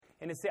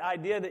And it's the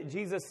idea that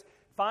Jesus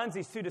finds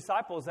these two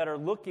disciples that are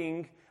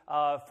looking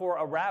for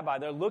a rabbi.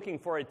 They're looking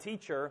for a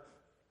teacher.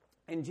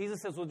 And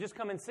Jesus says, well, just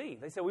come and see.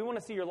 They say, we want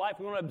to see your life.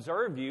 We want to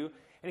observe you.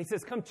 And he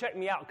says, come check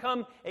me out.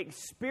 Come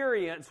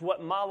experience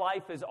what my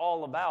life is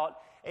all about.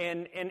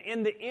 And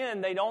in the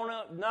end, they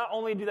don't. Not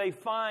only do they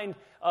find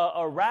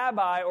a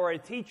rabbi or a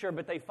teacher,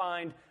 but they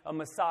find a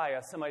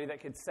Messiah, somebody that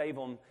could save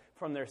them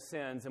from their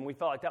sins. And we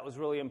felt like that was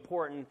really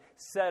important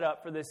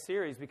setup for this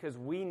series because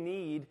we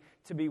need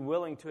to be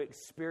willing to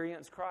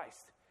experience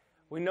Christ.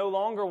 We no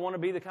longer want to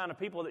be the kind of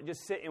people that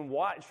just sit and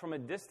watch from a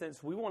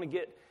distance. We want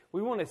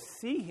to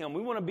see Him.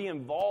 We want to be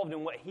involved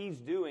in what He's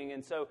doing.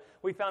 And so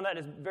we found that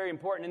is very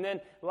important. And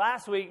then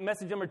last week,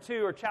 message number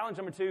 2 or challenge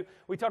number 2,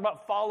 we talked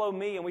about follow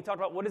me. And we talked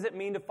about what does it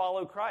mean to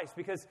follow Christ?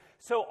 Because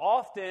so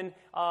often,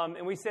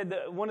 and we said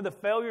that one of the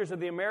failures of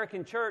the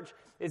American church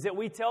is that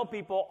we tell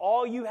people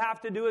all you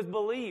have to do is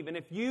believe. And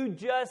if you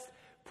just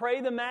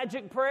pray the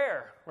magic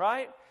prayer,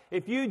 right?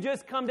 If you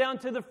just come down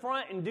to the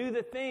front and do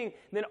the thing,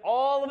 then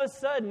all of a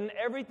sudden,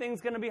 everything's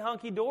going to be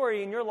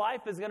hunky-dory and your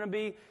life is going to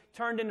be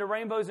turned into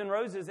rainbows and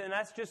roses, and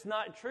that's just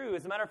not true.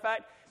 As a matter of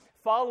fact,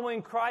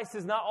 following Christ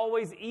is not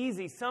always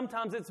easy.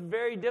 Sometimes it's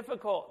very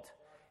difficult.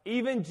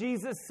 Even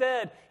Jesus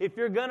said, if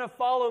you're going to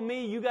follow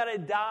me, you got to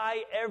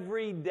die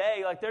every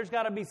day. Like there's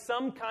got to be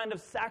some kind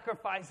of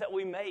sacrifice that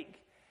we make.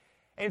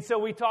 And so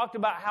we talked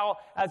about how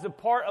as a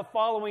part of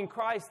following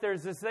Christ,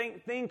 there's this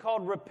thing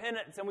called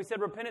repentance. And we said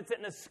repentance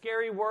isn't a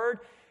scary word.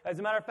 As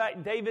a matter of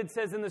fact, David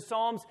says in the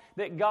Psalms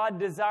that God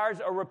desires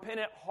a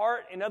repentant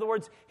heart. In other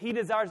words, He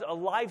desires a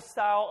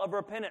lifestyle of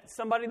repentance.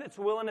 Somebody that's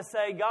willing to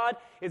say, God,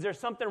 is there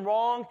something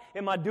wrong?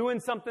 Am I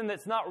doing something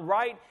that's not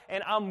right?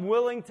 And I'm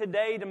willing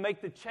today to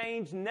make the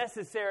change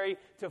necessary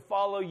to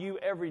follow you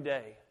every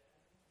day.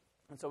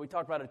 And so we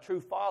talked about a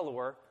true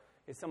follower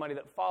is somebody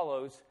that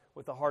follows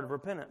with a heart of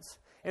repentance.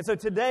 And so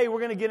today we're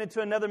going to get into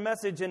another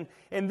message, and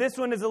this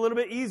one is a little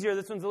bit easier.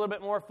 This one's a little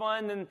bit more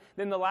fun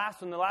than the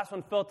last one. The last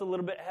one felt a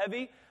little bit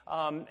heavy,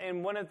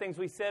 and one of the things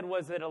we said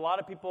was that a lot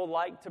of people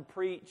like to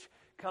preach,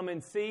 come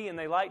and see, and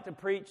they like to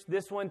preach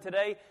this one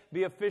today,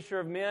 be a fisher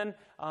of men.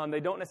 They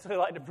don't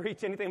necessarily like to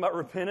preach anything about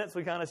repentance.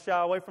 We kind of shy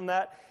away from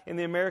that in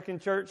the American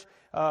church,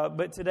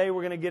 but today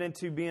we're going to get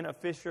into being a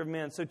fisher of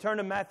men. So turn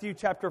to Matthew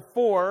chapter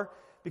 4,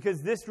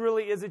 because this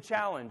really is a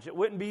challenge. It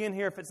wouldn't be in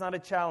here if it's not a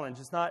challenge.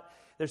 It's not.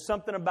 There's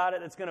something about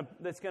it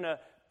that's gonna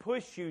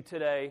push you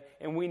today,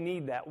 and we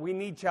need that. We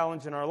need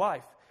challenge in our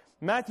life.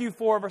 Matthew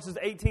 4, verses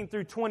 18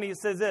 through 20, it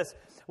says this.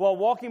 While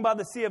walking by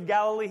the Sea of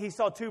Galilee, he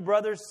saw two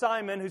brothers,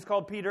 Simon, who's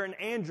called Peter, and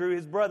Andrew,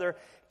 his brother,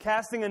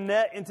 casting a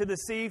net into the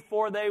sea,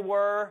 for they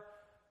were,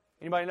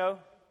 anybody know?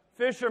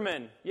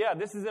 Fishermen. Yeah,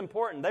 this is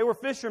important. They were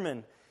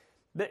fishermen.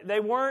 They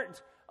weren't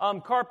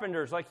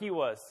carpenters like he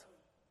was,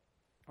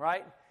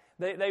 right?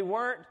 They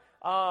weren't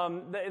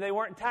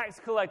tax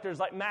collectors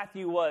like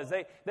Matthew was.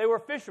 They were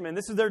fishermen.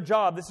 This is their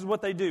job. This is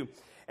what they do.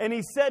 And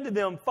he said to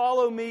them,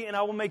 follow me and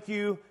I will make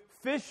you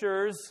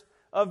fishers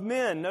of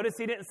men. Notice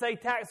he didn't say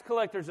tax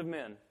collectors of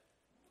men.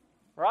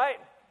 Right?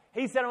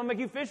 He said, I'm going to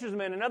make you fishers of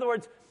men. In other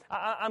words,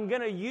 I'm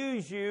going to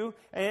use you,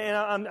 and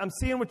I'm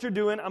seeing what you're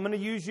doing. I'm going to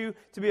use you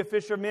to be a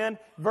fisher of men.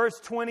 Verse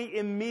 20,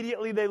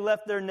 immediately they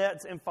left their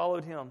nets and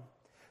followed him.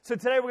 So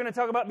today we're going to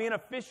talk about being a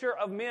fisher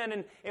of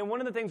men, and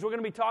one of the things we're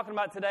going to be talking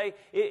about today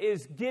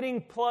is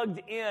getting plugged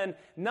in,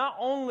 not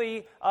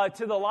only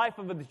to the life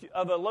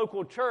of a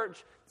local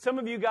church. Some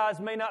of you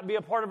guys may not be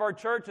a part of our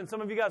church, and some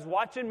of you guys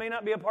watching may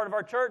not be a part of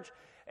our church,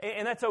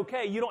 and that's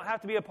okay. You don't have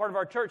to be a part of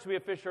our church to be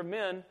a fisher of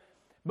men,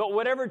 but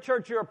whatever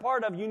church you're a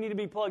part of, you need to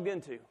be plugged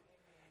into.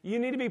 You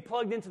need to be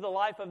plugged into the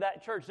life of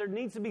that church. There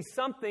needs to be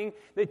something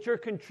that you're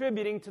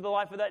contributing to the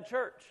life of that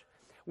church.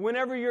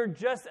 Whenever you're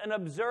just an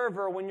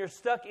observer, when you're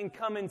stuck in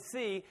come and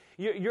see,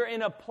 you're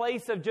in a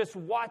place of just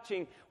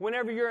watching.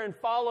 Whenever you're in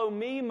follow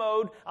me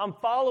mode, I'm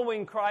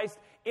following Christ.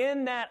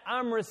 In that,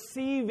 I'm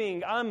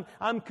receiving,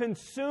 I'm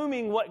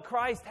consuming what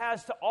Christ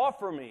has to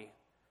offer me.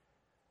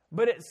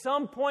 But at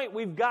some point,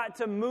 we've got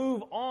to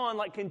move on,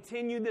 like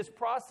continue this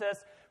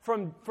process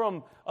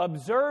from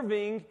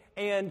observing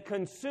and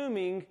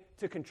consuming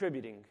to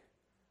contributing.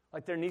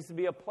 Like there needs to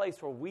be a place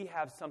where we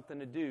have something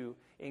to do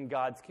in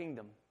God's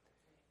kingdom.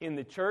 In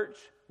the church,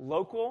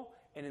 local,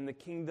 and in the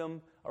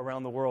kingdom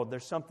around the world.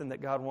 There's something that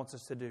God wants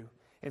us to do.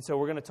 And so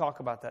we're going to talk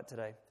about that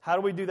today. How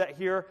do we do that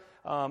here?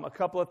 A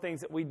couple of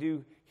things that we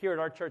do here at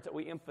our church that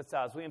we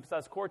emphasize. We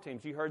emphasize core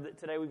teams. You heard that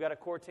today we've got a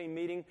core team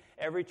meeting.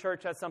 Every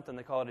church has something.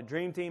 They call it a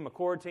dream team, a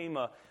core team,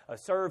 a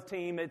serve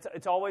team.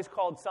 It's always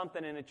called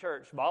something in a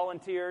church.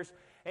 Volunteers.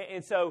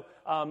 And so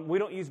we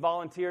don't use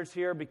volunteers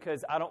here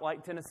because I don't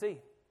like Tennessee.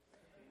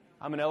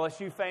 I'm an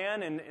LSU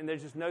fan, and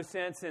there's just no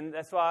sense, and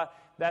that's why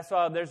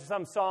there's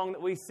some song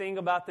that we sing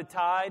about the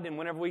Tide, and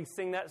whenever we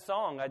sing that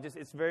song,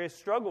 it's very a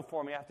struggle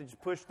for me. I have to just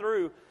push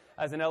through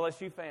as an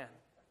LSU fan.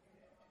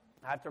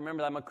 I have to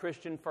remember that I'm a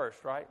Christian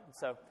first, right?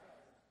 So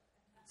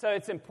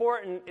it's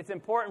important. It's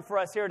important for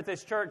us here at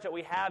this church that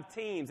we have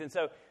teams, and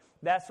so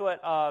that's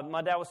what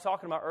my dad was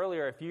talking about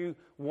earlier. If you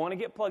want to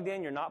get plugged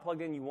in, you're not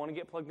plugged in, you want to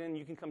get plugged in,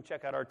 you can come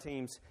check out our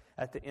teams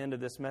at the end of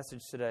this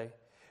message today.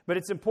 But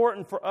it's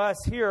important for us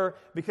here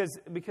because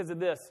of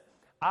this.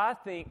 I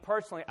think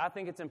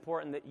it's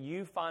important that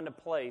you find a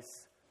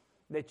place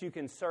that you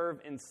can serve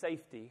in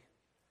safety.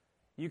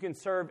 You can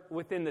serve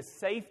within the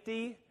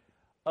safety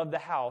of the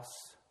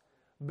house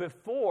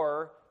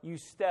before you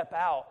step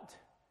out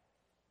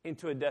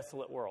into a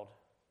desolate world.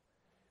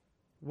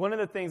 One of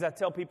the things I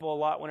tell people a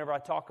lot whenever I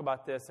talk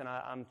about this, and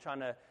I'm trying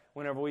to,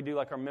 whenever we do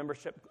like our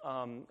membership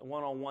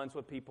one-on-ones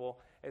with people,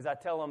 is I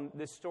tell them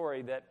this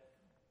story that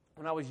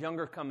when I was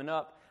younger coming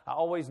up, I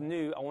always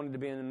knew I wanted to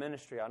be in the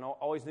ministry. I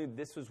always knew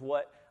this was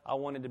what I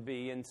wanted to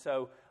be. And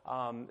so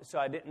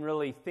I didn't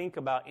really think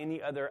about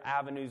any other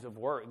avenues of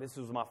work. This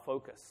was my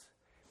focus.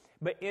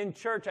 But in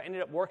church, I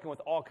ended up working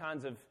with all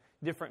kinds of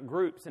different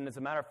groups. And as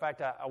a matter of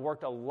fact, I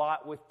worked a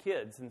lot with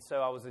kids. And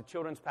so I was a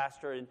children's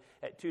pastor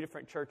at 2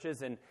 different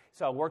churches. And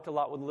so I worked a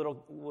lot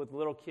with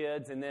little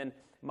kids. And then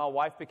my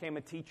wife became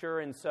a teacher.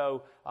 And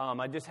so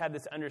I just had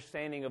this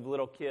understanding of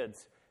little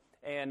kids.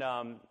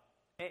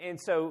 And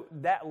so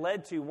that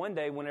led to one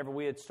day whenever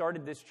we had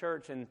started this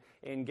church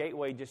in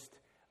Gateway,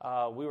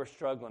 we were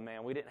struggling,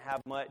 man. We didn't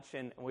have much,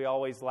 and we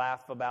always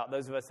laugh about,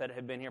 those of us that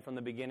had been here from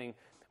the beginning,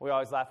 we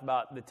always laugh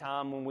about the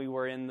time when we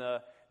were in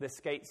the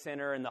skate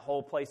center and the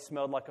whole place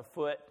smelled like a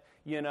foot,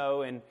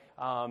 and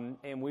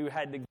we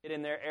had to get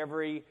in there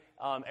every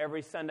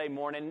Sunday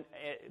morning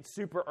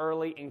super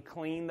early and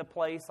clean the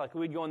place. Like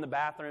we'd go in the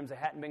bathrooms that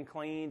hadn't been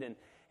cleaned,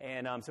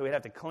 and so we'd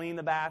have to clean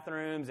the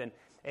bathrooms,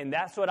 and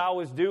that's what I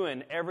was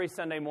doing every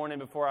Sunday morning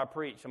before I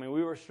preached. I mean,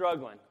 we were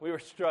struggling.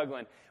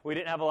 We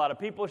didn't have a lot of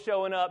people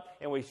showing up,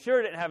 and we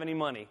sure didn't have any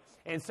money.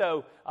 And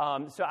so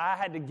I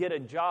had to get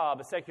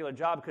a secular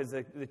job, because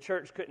the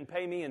church couldn't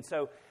pay me. And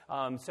so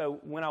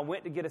when I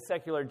went to get a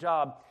secular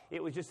job,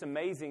 it was just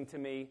amazing to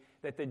me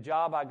that the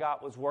job I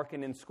got was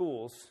working in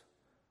schools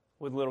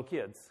with little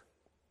kids.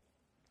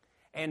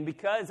 And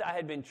because I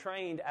had been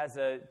trained as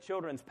a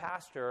children's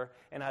pastor,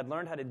 and I'd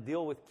learned how to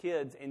deal with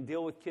kids and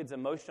deal with kids'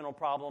 emotional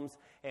problems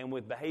and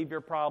with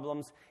behavior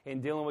problems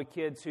and dealing with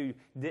kids who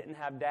didn't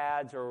have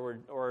dads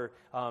or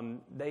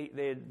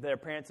their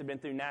parents had been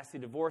through nasty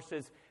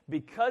divorces,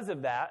 because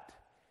of that,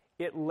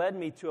 it led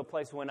me to a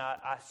place when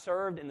I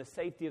served in the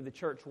safety of the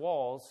church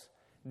walls.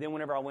 Then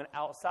whenever I went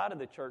outside of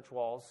the church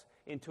walls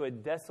into a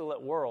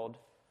desolate world,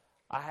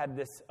 I had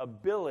this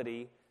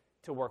ability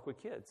to work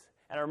with kids.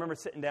 And I remember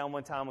sitting down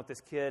one time with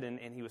this kid, and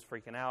he was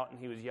freaking out, and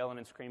he was yelling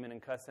and screaming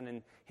and cussing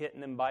and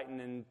hitting and biting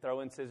and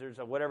throwing scissors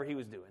or whatever he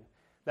was doing.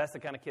 That's the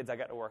kind of kids I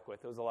got to work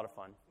with. It was a lot of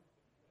fun.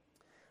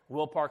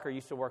 Will Parker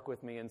used to work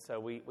with me, and so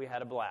we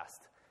had a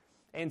blast.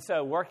 And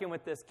so working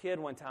with this kid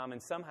one time,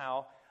 and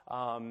somehow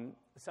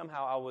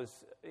I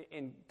was,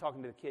 in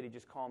talking to the kid, he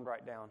just calmed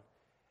right down.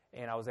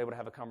 And I was able to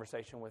have a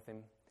conversation with him.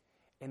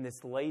 And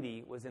this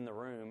lady was in the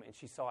room, and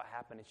she saw it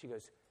happen, and she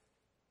goes,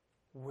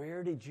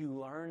 "Where did you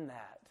learn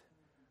that?"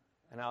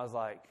 And I was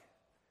like,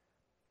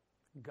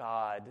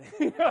 God.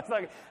 I was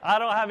like, I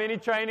don't have any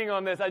training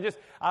on this.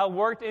 I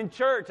worked in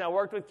church, and I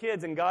worked with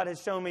kids, and God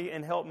has shown me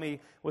and helped me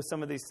with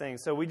some of these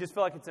things. So we just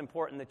feel like it's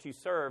important that you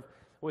serve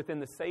within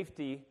the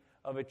safety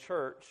of a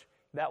church.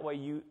 That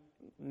way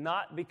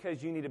not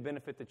because you need to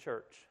benefit the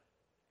church.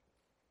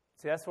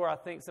 See, that's where I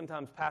think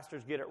sometimes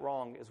pastors get it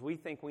wrong, is we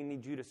think we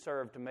need you to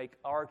serve to make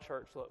our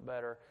church look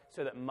better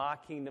so that my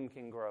kingdom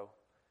can grow.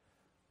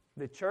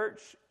 The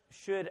church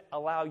should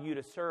allow you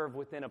to serve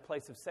within a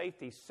place of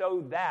safety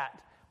so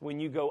that when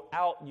you go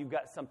out, you've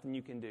got something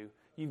you can do.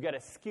 You've got a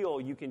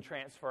skill you can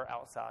transfer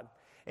outside.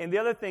 And the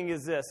other thing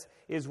is this,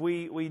 is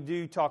we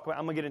do talk about,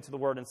 I'm going to get into the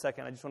word in a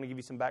second. I just want to give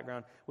you some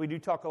background. We do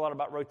talk a lot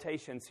about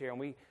rotations here,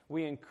 and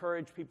we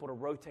encourage people to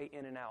rotate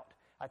in and out.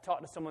 I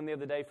talked to someone the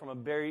other day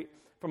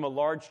from a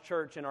large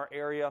church in our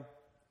area.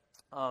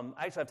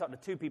 Actually, I've talked to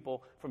 2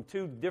 people from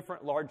 2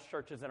 different large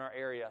churches in our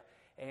area.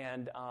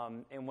 And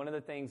one of the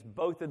things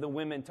both of the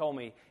women told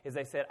me is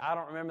they said, "I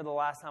don't remember the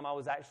last time I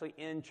was actually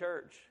in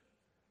church."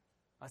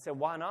 I said,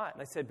 "Why not?"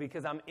 And they said,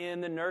 "Because I'm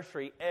in the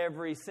nursery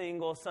every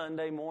single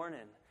Sunday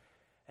morning."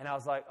 And I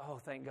was like, "Oh,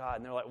 thank God."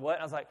 And they're like, "What?"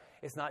 And I was like,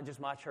 "It's not just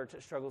my church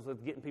that struggles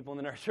with getting people in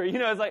the nursery."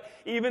 It's like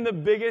even the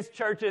biggest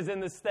churches in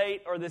the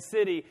state or the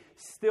city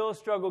still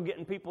struggle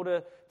getting people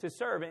to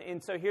serve.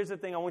 And so here's the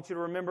thing I want you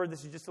to remember.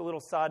 This is just a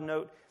little side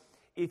note.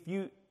 If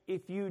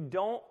you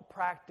don't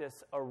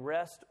practice a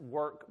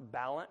rest-work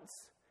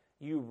balance,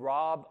 you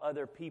rob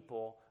other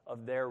people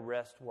of their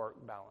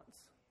rest-work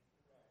balance.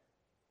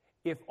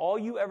 If all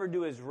you ever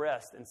do is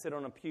rest and sit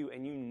on a pew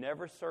and you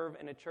never serve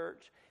in a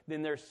church,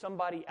 then there's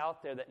somebody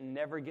out there that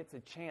never gets a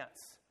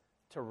chance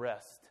to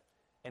rest,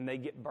 and they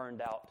get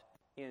burned out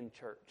in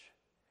church.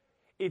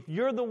 If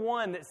you're the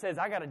one that says,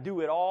 "I got to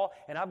do it all,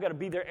 and I've got to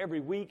be there every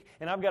week,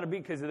 and I've got to be,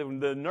 because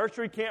the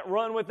nursery can't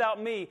run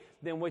without me,"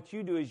 then what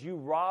you do is you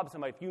rob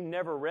somebody. If you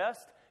never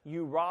rest,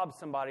 you rob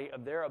somebody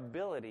of their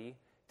ability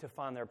to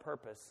find their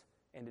purpose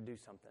and to do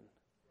something.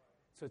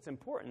 So it's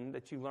important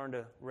that you learn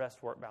to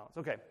rest-work balance.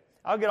 Okay,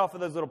 I'll get off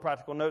of those little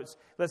practical notes.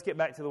 Let's get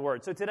back to the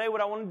Word. So today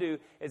what I want to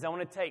do is I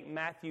want to take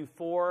Matthew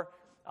 4,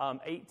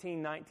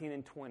 18, 19,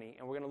 and 20,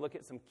 and we're going to look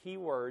at some key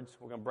words.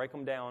 We're going to break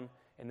them down,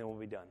 and then we'll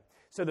be done.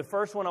 So the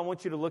first one I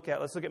want you to look at,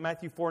 let's look at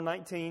Matthew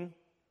 4:19.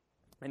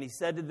 And he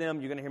said to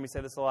them, you're going to hear me say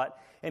this a lot,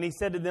 and he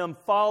said to them,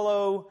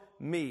 follow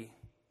me.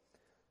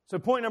 So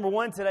point number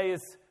one today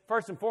is,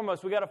 first and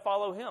foremost, we got to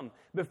follow him.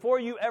 Before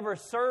you ever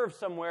serve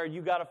somewhere,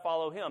 you got to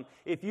follow him.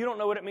 If you don't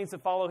know what it means to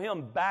follow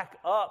him, back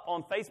up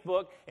on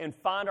Facebook and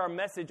find our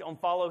message on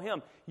follow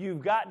him.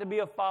 You've got to be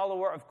a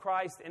follower of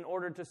Christ in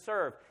order to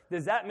serve.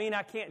 Does that mean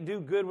I can't do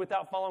good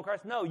without following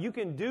Christ? No, you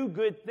can do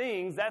good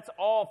things. That's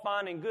all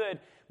fine and good.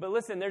 But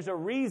listen, there's a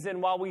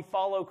reason why we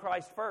follow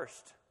Christ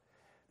first.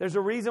 There's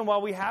a reason why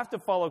we have to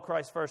follow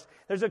Christ first.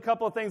 There's a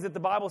couple of things that the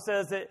Bible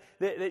says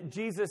that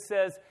Jesus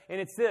says, and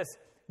it's this.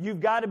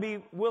 You've got to be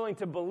willing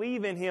to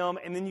believe in him,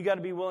 and then you've got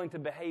to be willing to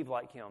behave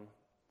like him.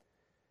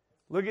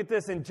 Look at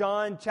this in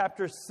John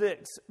chapter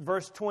 6,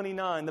 verse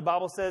 29. The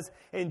Bible says,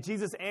 and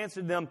Jesus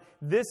answered them,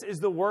 this is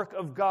the work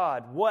of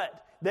God.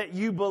 What? That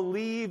you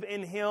believe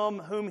in him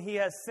whom he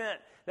has sent.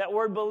 That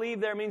word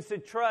believe there means to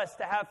trust,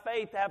 to have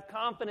faith, to have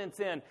confidence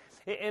in.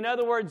 In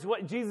other words,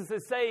 what Jesus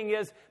is saying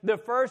is the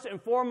first and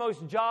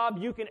foremost job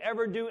you can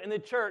ever do in the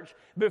church,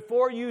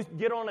 before you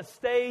get on a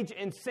stage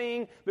and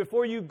sing,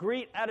 before you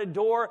greet at a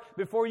door,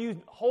 before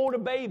you hold a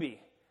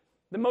baby,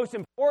 the most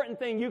important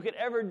thing you could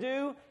ever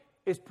do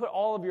is put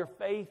all of your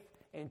faith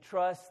and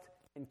trust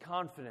and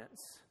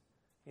confidence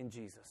in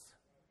Jesus.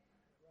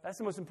 That's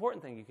the most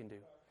important thing you can do.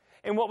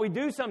 And what we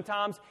do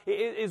sometimes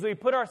is we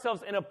put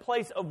ourselves in a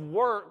place of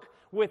work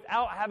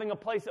without having a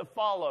place of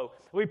follow.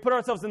 We put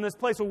ourselves in this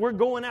place where we're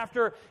going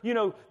after,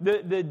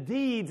 the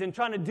deeds and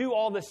trying to do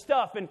all the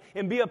stuff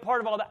and be a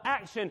part of all the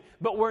action,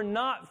 but we're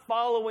not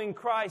following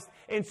Christ.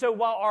 And so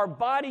while our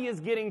body is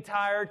getting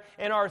tired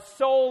and our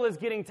soul is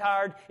getting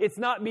tired, it's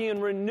not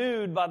being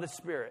renewed by the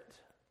Spirit.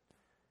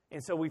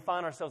 And so we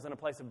find ourselves in a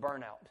place of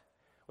burnout.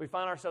 We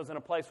find ourselves in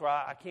a place where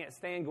I can't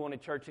stand going to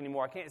church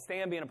anymore. I can't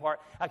stand being a part.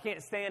 I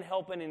can't stand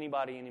helping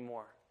anybody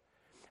anymore.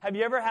 Have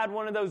you ever had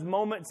one of those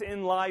moments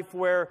in life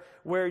where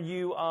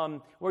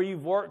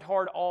you've worked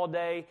hard all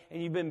day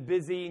and you've been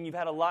busy and you've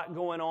had a lot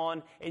going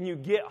on and you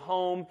get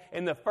home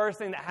and the first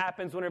thing that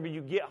happens whenever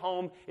you get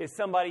home is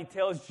somebody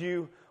tells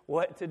you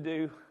what to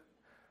do,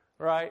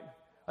 right?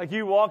 Like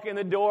you walk in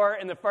the door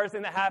and the first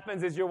thing that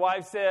happens is your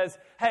wife says,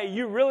 hey,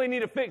 you really need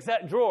to fix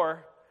that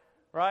drawer,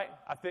 right?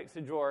 I fixed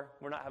the drawer.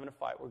 We're not having a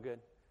fight. We're good.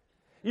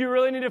 You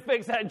really need to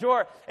fix that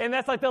drawer. And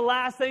that's like the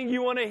last thing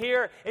you want to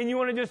hear. And you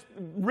want to just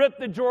rip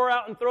the drawer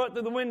out and throw it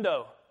through the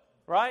window.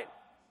 Right?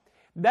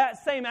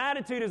 That same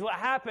attitude is what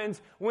happens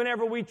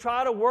whenever we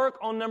try to work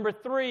on number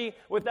 3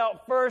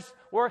 without first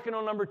working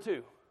on number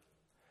 2.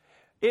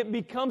 It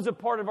becomes a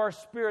part of our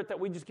spirit that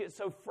we just get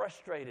so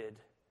frustrated.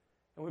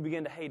 And we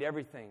begin to hate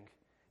everything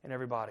and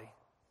everybody.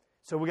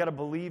 So we got to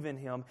believe in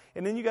him.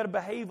 And then you got to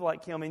behave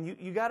like him. And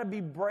you got to be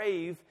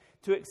brave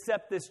to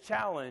accept this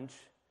challenge.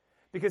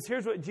 Because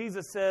here's what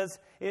Jesus says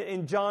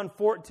in John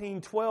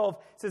 14:12. It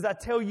says, I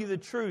tell you the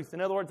truth. In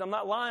other words, I'm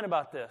not lying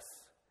about this.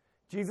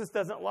 Jesus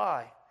doesn't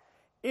lie.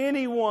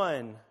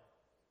 Anyone.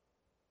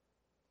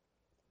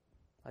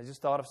 I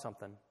just thought of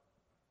something.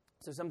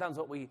 So sometimes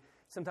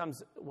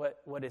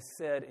what is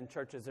said in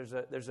churches,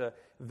 there's a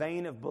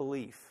vein of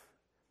belief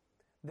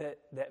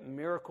that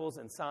miracles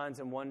and signs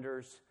and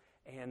wonders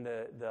and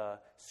the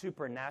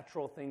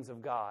supernatural things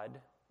of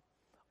God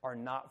are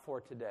not for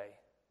today.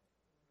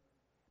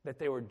 That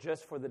they were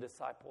just for the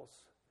disciples.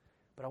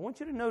 But I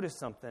want you to notice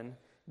something.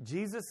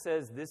 Jesus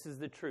says this is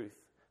the truth.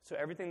 So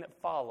everything that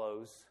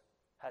follows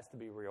has to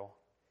be real.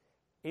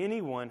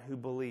 Anyone who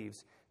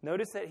believes.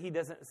 Notice that he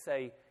doesn't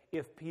say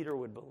if Peter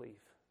would believe.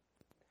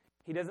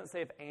 He doesn't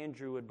say if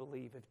Andrew would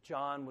believe, if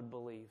John would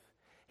believe.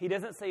 He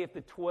doesn't say if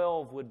the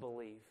 12 would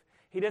believe.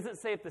 He doesn't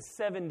say if the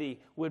 70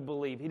 would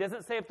believe. He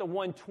doesn't say if the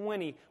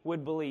 120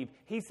 would believe.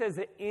 He says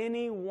that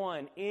any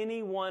one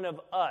of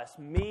us,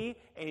 me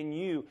and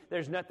you,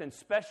 there's nothing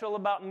special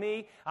about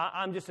me.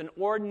 I'm just an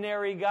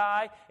ordinary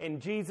guy. And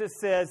Jesus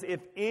says,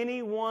 if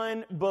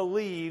anyone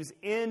believes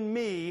in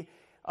me,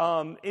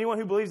 anyone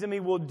who believes in me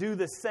will do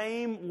the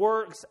same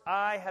works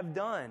I have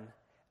done.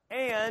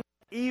 And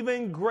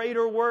even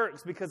greater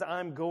works, because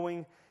I'm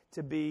going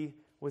to be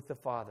with the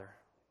Father.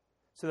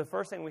 So the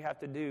first thing we have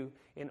to do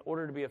in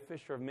order to be a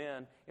fisher of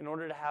men, in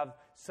order to have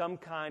some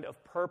kind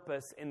of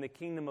purpose in the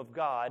kingdom of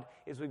God,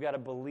 is we've got to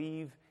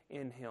believe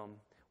in him.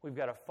 We've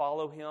got to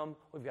follow him.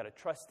 We've got to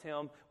trust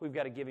him. We've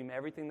got to give him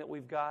everything that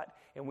we've got.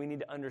 And we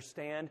need to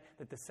understand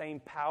that the same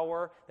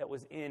power that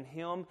was in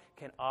him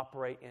can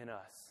operate in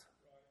us.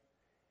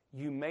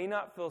 You may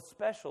not feel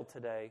special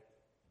today,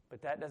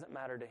 but that doesn't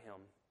matter to him.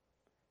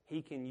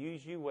 He can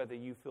use you whether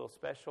you feel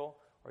special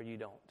or you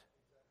don't.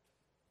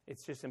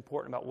 It's just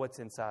important about what's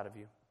inside of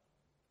you.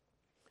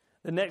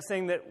 The next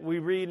thing that we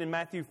read in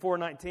Matthew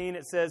 4:19,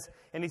 it says,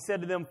 and he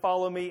said to them,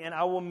 follow me, and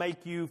I will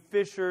make you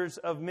fishers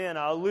of men.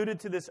 I alluded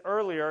to this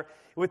earlier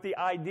with the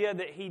idea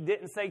that he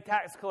didn't say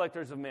tax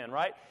collectors of men,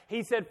 right?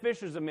 He said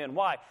fishers of men.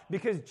 Why?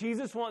 Because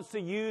Jesus wants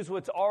to use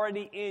what's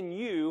already in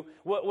you,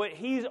 what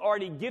he's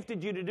already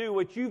gifted you to do,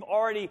 what you've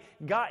already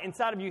got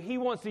inside of you. He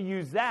wants to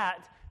use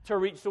that to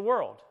reach the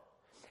world.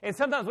 And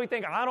sometimes we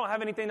think, I don't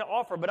have anything to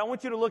offer. But I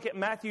want you to look at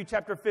Matthew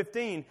chapter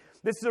 15.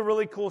 This is a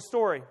really cool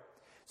story.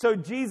 So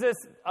Jesus,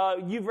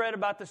 you've read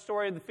about the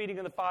story of the feeding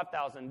of the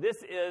 5,000. This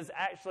is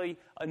actually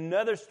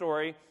another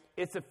story.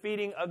 It's a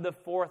feeding of the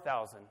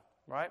 4,000,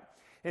 right?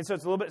 And so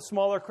it's a little bit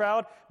smaller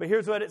crowd, but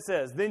here's what it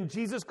says. Then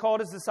Jesus called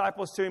his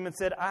disciples to him and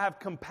said, I have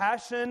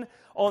compassion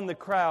on the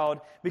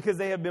crowd because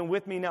they have been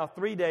with me now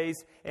 3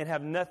 days and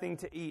have nothing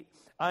to eat.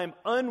 I am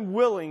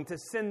unwilling to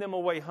send them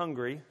away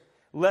hungry,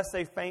 lest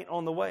they faint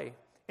on the way.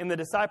 And the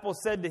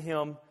disciples said to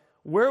him,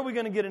 where are we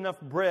going to get enough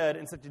bread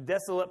in such a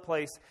desolate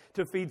place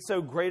to feed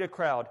so great a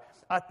crowd?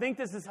 I think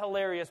this is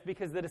hilarious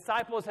because the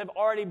disciples have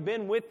already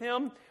been with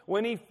him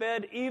when he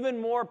fed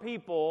even more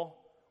people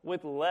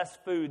with less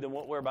food than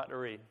what we're about to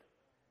read.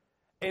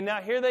 And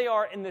now here they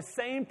are in the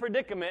same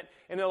predicament,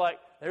 and they're like,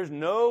 there's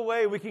no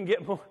way we can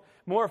get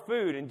more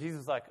food. And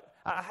Jesus is like,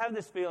 I have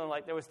this feeling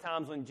like there was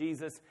times when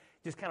Jesus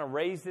just kind of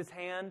raised his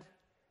hand,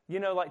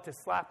 like to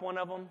slap one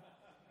of them,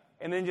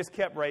 and then just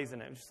kept raising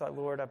it. Just like,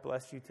 Lord, I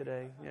bless you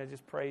today.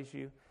 Just praise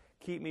you.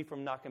 Keep me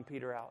from knocking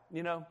Peter out,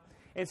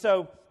 And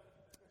so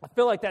I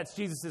feel like that's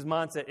Jesus'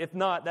 mindset. If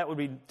not, that would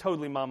be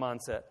totally my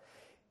mindset.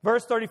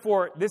 Verse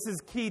 34, this is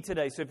key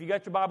today. So if you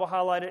got your Bible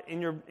highlighted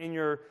in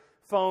your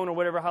phone or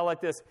whatever, highlight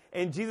this.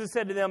 And Jesus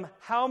said to them,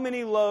 how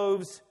many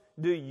loaves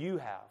do you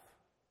have?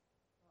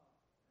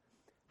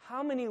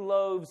 How many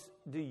loaves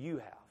do you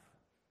have?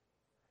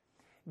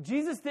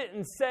 Jesus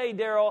didn't say,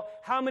 Daryl,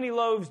 how many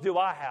loaves do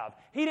I have?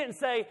 He didn't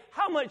say,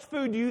 how much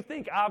food do you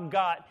think I've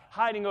got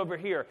hiding over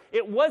here?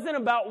 It wasn't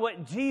about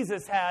what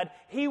Jesus had.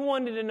 He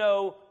wanted to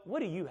know, what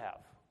do you have?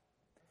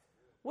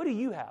 What do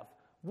you have?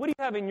 What do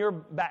you have in your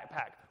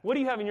backpack? What do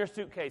you have in your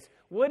suitcase?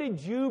 What did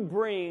you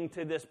bring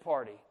to this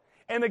party?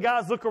 And the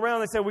guys look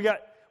around and they say, we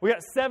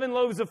got 7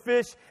 loaves of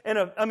fish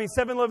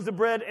 7 loaves of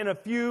bread and a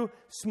few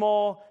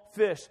small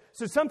fish.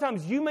 So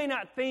sometimes you may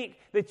not think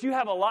that you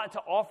have a lot to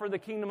offer the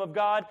kingdom of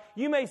God.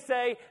 You may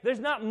say, there's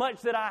not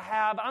much that I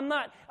have. I'm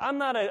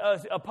not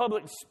a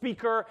public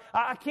speaker.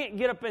 I can't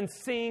get up and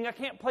sing. I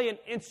can't play an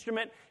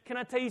instrument. Can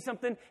I tell you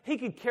something? He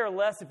could care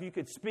less if you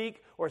could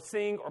speak or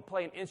sing or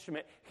play an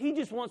instrument. He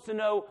just wants to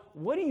know,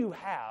 what do you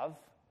have?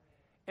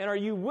 And are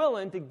you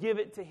willing to give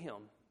it to him?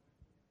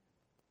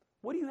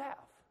 What do you have?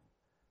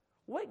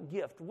 What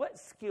gift, what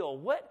skill,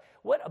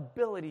 what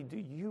ability do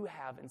you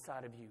have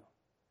inside of you?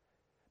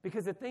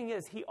 Because the thing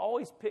is, he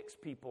always picks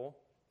people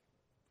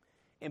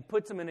and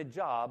puts them in a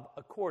job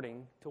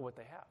according to what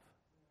they have.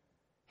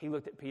 He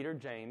looked at Peter,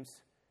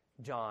 James,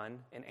 John,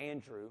 and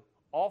Andrew,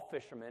 all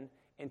fishermen,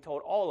 and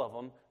told all of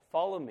them,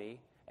 follow me,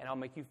 and I'll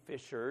make you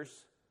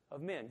fishers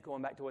of men,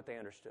 going back to what they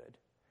understood.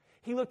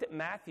 He looked at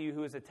Matthew,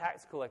 who was a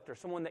tax collector,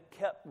 someone that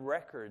kept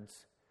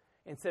records,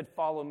 and said,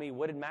 follow me.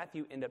 What did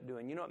Matthew end up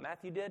doing? You know what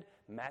Matthew did?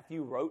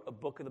 Matthew wrote a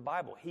book of the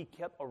Bible. He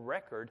kept a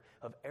record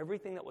of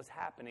everything that was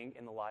happening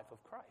in the life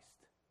of Christ.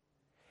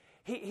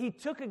 He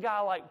took a guy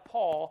like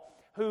Paul,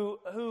 who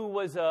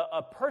was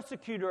a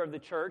persecutor of the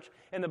church,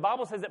 and the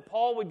Bible says that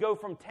Paul would go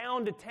from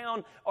town to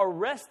town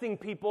arresting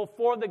people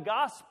for the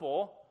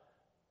gospel,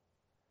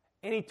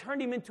 and he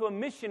turned him into a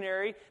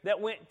missionary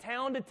that went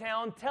town to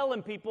town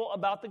telling people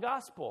about the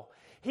gospel.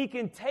 He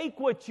can take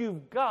what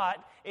you've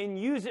got and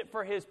use it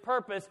for his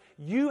purpose.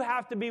 You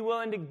have to be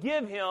willing to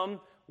give him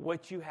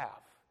what you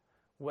have.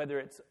 Whether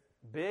it's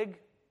big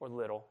or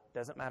little,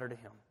 doesn't matter to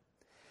him.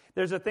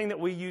 There's a thing that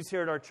we use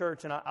here at our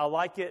church, and I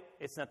like it.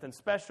 It's nothing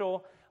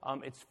special.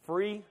 It's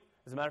free.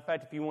 As a matter of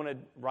fact, if you want to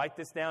write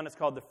this down, it's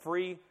called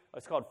Free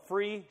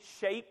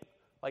Shape,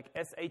 like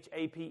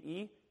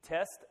SHAPE,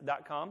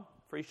 test.com.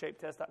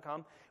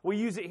 freeshapetest.com. We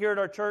use it here at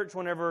our church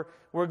whenever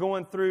we're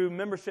going through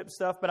membership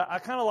stuff, but I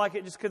kind of like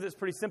it just because it's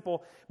pretty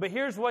simple. But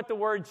here's what the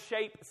word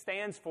shape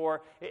stands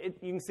for. You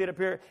can see it up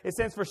here. It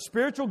stands for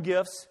spiritual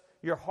gifts,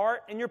 your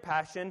heart and your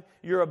passion,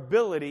 your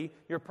ability,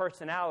 your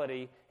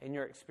personality, and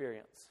your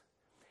experience.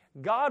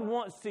 God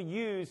wants to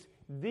use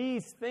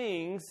these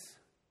things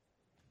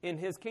in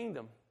his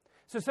kingdom.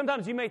 So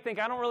sometimes you may think,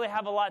 I don't really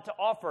have a lot to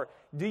offer.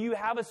 Do you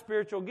have a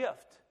spiritual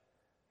gift?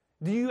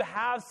 Do you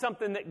have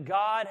something that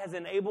God has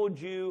enabled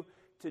you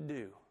to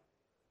do?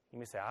 You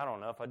may say, I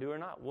don't know if I do or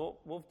not.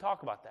 We'll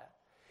talk about that.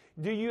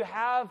 Do you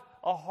have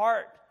a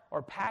heart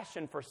or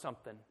passion for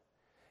something?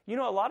 You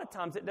know, a lot of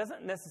times it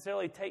doesn't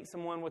necessarily take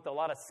someone with a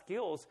lot of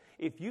skills.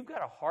 If you've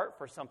got a heart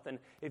for something,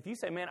 if you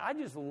say, man, I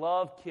just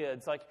love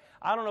kids. Like,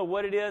 I don't know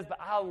what it is, but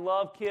I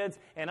love kids,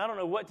 and I don't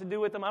know what to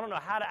do with them. I don't know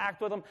how to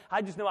act with them.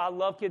 I just know I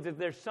love kids. If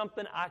there's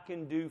something I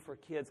can do for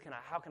kids,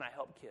 how can I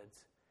help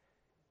kids?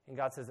 And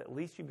God says, at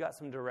least you've got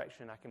some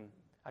direction.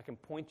 I can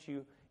point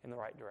you in the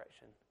right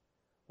direction.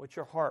 What's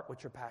your heart?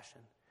 What's your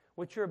passion?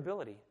 What's your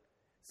ability?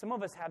 Some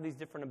of us have these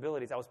different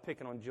abilities. I was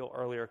picking on Jill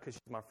earlier because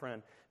she's my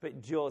friend.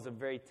 But Jill is a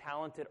very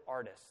talented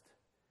artist.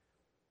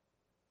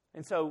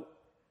 And so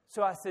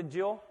I said,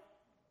 Jill,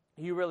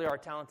 you really are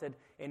talented.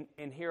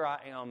 And here I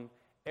am.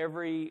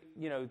 Every,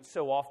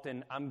 so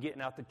often I'm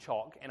getting out the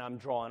chalk and I'm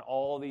drawing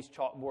all these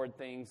chalkboard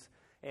things.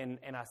 And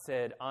I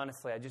said,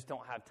 honestly, I just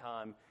don't have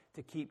time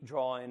to keep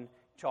drawing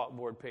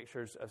chalkboard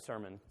pictures of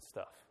sermon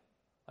stuff.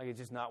 Like, it's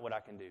just not what I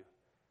can do.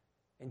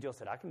 And Jill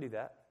said, I can do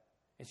that.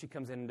 And she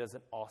comes in and does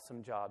an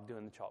awesome job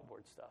doing the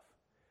chalkboard stuff.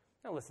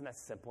 Now, listen,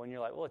 that's simple. And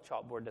you're like, well, a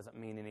chalkboard doesn't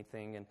mean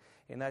anything.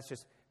 And that's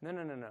just, no.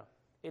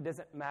 It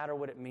doesn't matter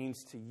what it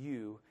means to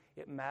you.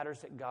 It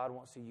matters that God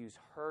wants to use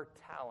her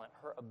talent,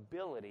 her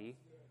ability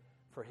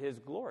for His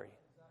glory.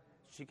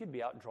 She could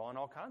be out drawing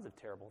all kinds of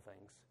terrible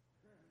things,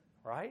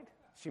 right?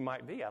 She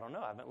might be. I don't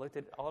know. I haven't looked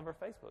at all of her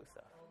Facebook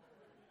stuff.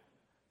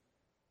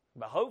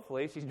 But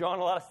hopefully she's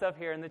drawing a lot of stuff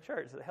here in the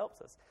church that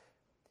helps us.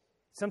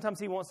 Sometimes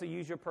He wants to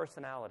use your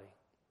personality.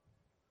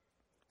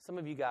 Some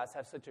of you guys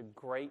have such a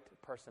great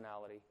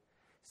personality.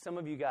 Some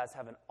of you guys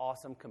have an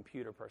awesome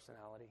computer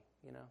personality,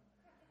 you know.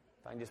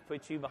 If I can just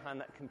put you behind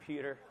that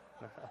computer.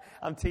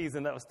 I'm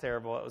teasing. That was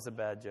terrible. That was a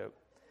bad joke.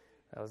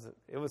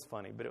 It was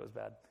funny, but it was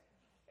bad.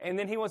 And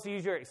then He wants to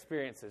use your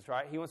experiences,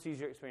 right? He wants to use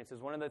your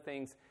experiences. One of the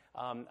things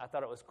I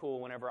thought it was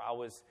cool whenever I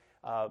was,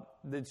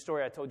 the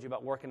story I told you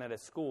about working at a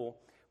school,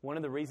 one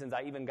of the reasons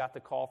I even got the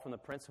call from the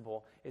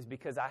principal is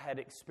because I had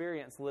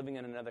experience living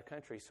in another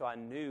country, so I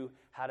knew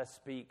how to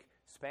speak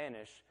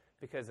Spanish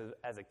because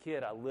as a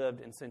kid I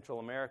lived in Central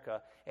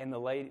America, and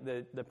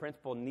the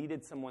principal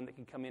needed someone that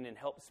could come in and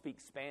help speak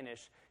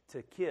Spanish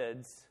to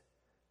kids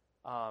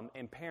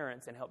and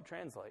parents and help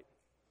translate.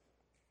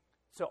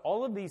 So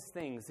all of these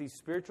things, these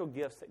spiritual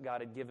gifts that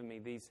God had given me,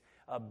 these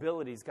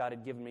abilities God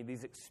had given me,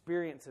 these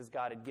experiences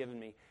God had given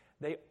me,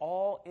 they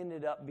all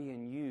ended up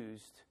being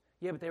used.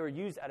 Yeah, but they were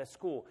used at a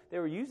school. They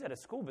were used at a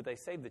school, but they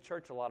saved the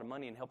church a lot of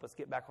money and helped us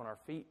get back on our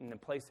feet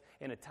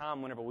in a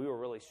time whenever we were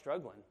really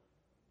struggling.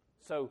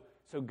 So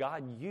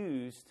God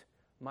used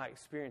my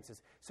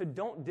experiences. So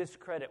don't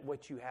discredit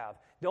what you have.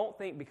 Don't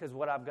think because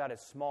what I've got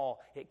is small,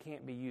 it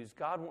can't be used.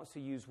 God wants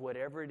to use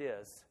whatever it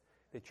is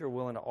that you're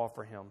willing to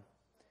offer Him.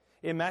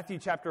 In Matthew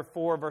chapter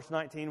 4, verse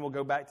 19, we'll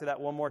go back to that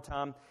one more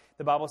time.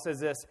 The Bible says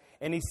this,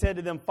 and He said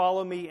to them,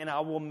 follow me, and I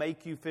will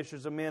make you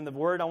fishers of men. The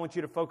word I want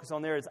you to focus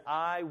on there is,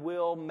 I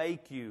will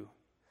make you.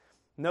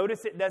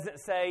 Notice it doesn't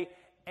say,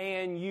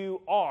 and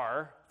you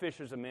are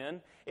fishers of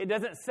men. It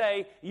doesn't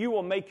say, you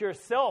will make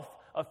yourself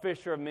a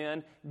fisher of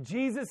men.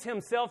 Jesus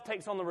Himself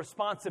takes on the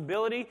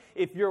responsibility.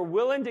 If you're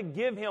willing to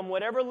give Him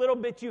whatever little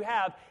bit you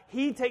have,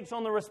 He takes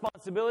on the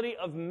responsibility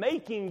of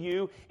making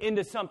you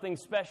into something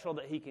special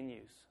that He can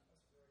use.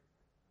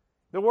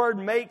 The word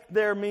make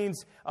there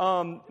means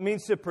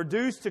to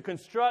produce, to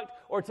construct,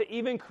 or to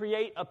even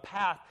create a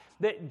path.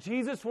 That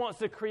Jesus wants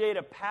to create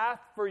a path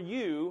for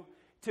you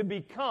to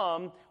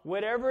become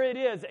whatever it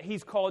is that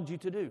He's called you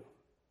to do.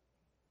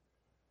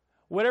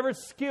 Whatever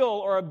skill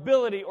or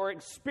ability or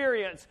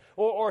experience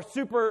or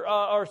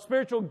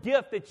spiritual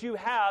gift that you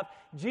have,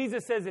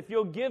 Jesus says, if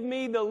you'll give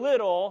me the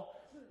little,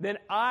 then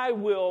I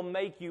will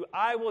make you.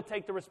 I will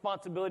take the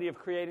responsibility of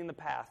creating the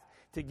path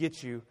to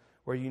get you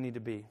where you need to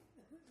be.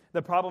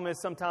 The problem is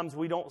sometimes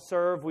we don't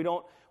serve, we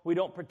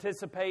don't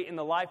participate in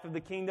the life of the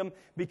kingdom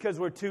because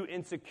we're too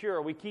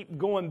insecure. We keep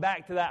going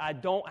back to that. I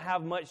don't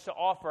have much to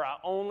offer. I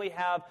only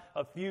have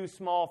a few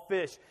small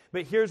fish.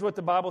 But here's what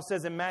the Bible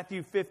says in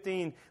Matthew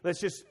 15. Let's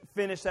just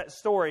finish that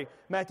story.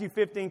 Matthew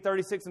 15,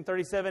 36 and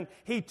 37.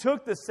 He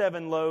took the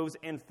 7 loaves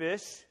and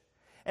fish,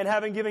 and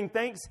having given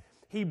thanks,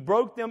 He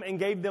broke them and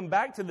gave them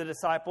back to the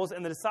disciples,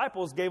 and the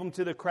disciples gave them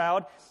to the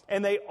crowd,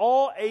 and they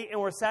all ate and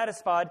were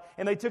satisfied,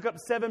 and they took up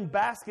 7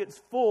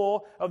 baskets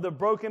full of the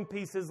broken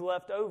pieces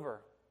left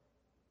over.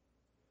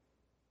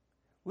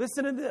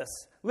 Listen to this.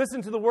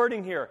 Listen to the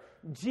wording here.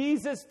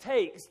 Jesus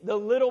takes the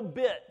little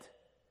bit.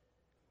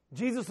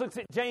 Jesus looks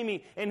at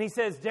Jamie and He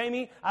says,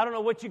 Jamie, I don't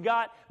know what you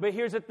got, but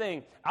here's the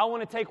thing. I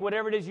want to take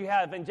whatever it is you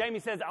have. And Jamie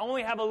says, I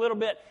only have a little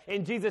bit.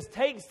 And Jesus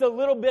takes the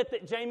little bit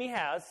that Jamie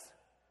has.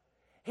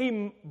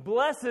 He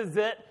blesses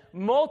it,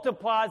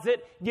 multiplies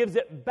it, gives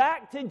it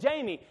back to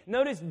Jamie.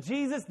 Notice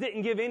Jesus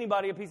didn't give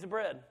anybody a piece of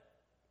bread.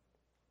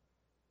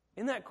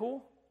 Isn't that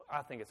cool?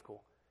 I think it's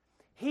cool.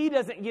 He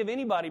doesn't give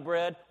anybody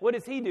bread. What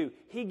does He do?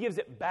 He gives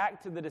it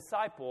back to the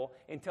disciple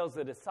and tells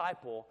the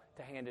disciple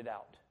to hand it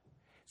out.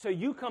 So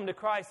you come to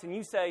Christ and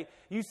you say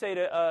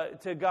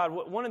to God,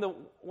 one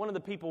of the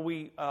people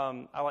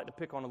I like to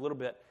pick on a little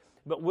bit,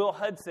 but Will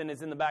Hudson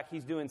is in the back.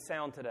 He's doing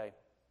sound today.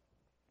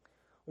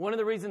 One of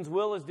the reasons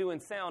Will is doing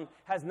sound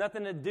has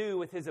nothing to do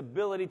with his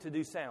ability to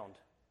do sound.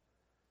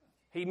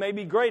 He may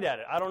be great at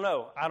it. I don't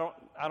know.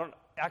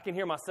 I can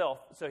hear myself,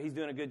 so he's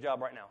doing a good job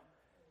right now.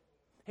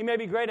 He may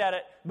be great at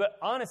it, but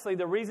honestly,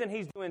 the reason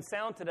he's doing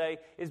sound today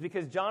is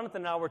because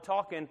Jonathan and I were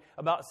talking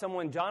about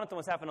someone. Jonathan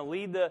was having to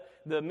lead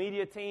the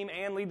media team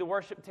and lead the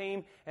worship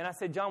team. And I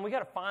said, John, we got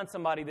to find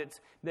somebody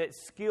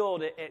that's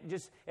skilled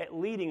at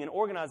leading and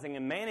organizing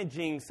and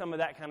managing some of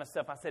that kind of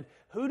stuff. I said,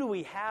 who do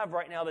we have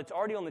right now that's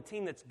already on the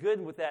team that's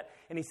good with that?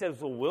 And he says,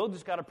 well, Will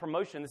just got a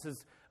promotion. This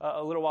is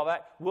a little while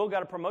back. Will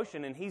got a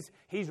promotion, and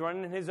he's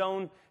running his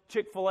own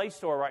Chick-fil-A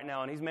store right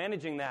now, and he's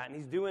managing that, and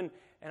he's doing.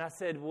 And I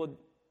said,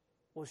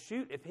 well,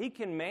 shoot, if he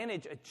can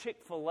manage a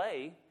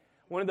Chick-fil-A,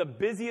 one of the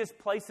busiest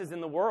places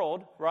in the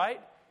world, right?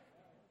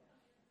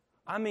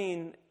 I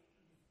mean,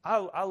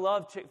 I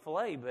love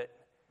Chick-fil-A, but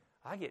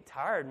I get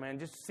tired, man,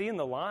 just seeing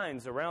the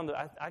lines around.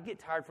 I get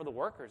tired for the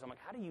workers. I'm like,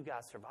 how do you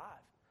guys survive?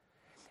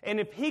 And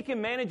if he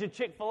can manage a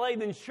Chick-fil-A,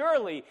 then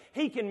surely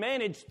he can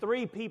manage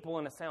 3 people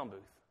in a sound booth.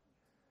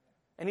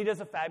 And he does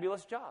a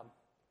fabulous job.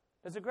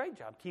 Does a great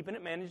job. Keeping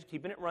it managed,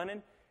 keeping it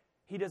running.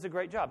 He does a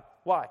great job.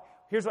 Why?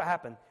 Here's what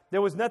happened.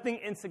 There was nothing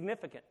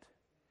insignificant.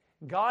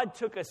 God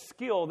took a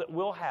skill that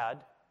Will had,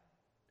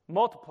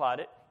 multiplied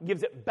it,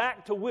 gives it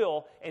back to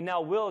Will, and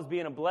now Will is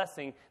being a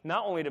blessing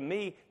not only to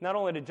me, not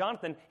only to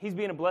Jonathan, he's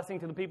being a blessing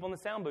to the people in the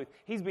sound booth.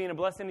 He's being a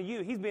blessing to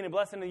you. He's being a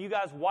blessing to you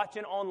guys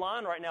watching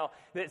online right now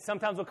that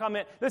sometimes will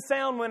comment, the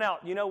sound went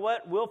out. You know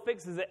what? Will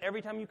fixes it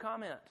every time you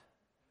comment.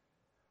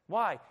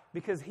 Why?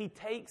 Because he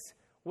takes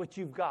what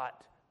you've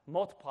got,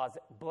 multiplies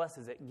it,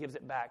 blesses it, gives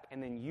it back,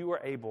 and then you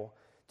are able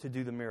to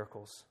do the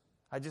miracles.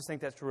 I just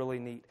think that's really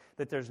neat,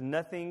 that there's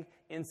nothing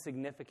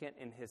insignificant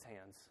in his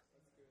hands.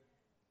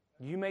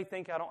 You may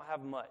think I don't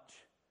have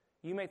much.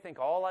 You may think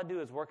all I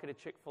do is work at a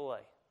Chick-fil-A.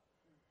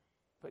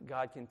 But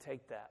God can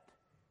take that,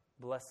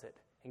 bless it,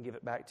 and give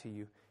it back to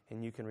you,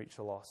 and you can reach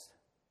the lost.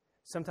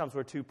 Sometimes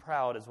we're too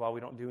proud is why we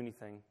don't do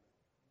anything,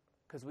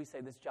 because we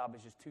say this job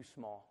is just too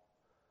small.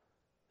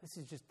 This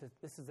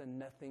is a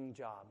nothing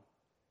job.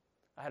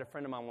 I had a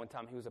friend of mine one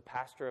time, he was a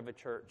pastor of a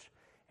church,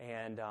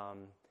 and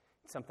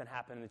something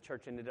happened, and the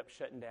church ended up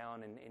shutting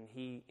down, and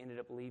he ended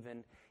up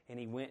leaving, and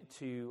he went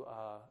to,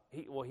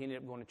 he ended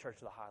up going to Church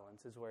of the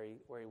Highlands, is where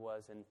he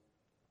was,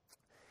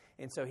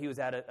 and so he was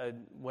at a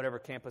whatever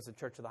campus of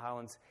Church of the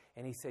Highlands,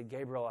 and he said,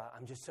 Gabriel,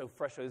 I'm just so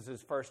frustrated. This is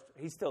his first,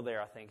 he's still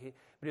there, I think,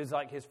 but it was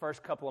like his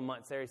first couple of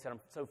months there. He said,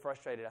 I'm so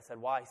frustrated. I said,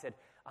 why? He said,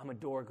 I'm a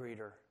door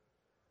greeter.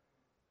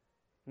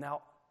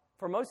 Now,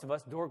 for most of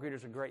us, door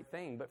greeters are a great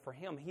thing, but for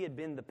him, he had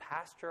been the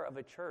pastor of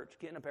a church,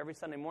 getting up every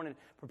Sunday morning,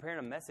 preparing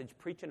a message,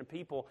 preaching to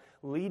people,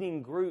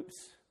 leading groups,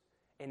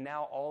 and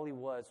now all he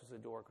was a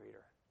door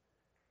greeter.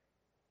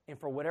 And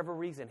for whatever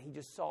reason, he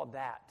just saw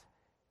that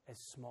as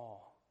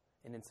small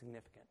and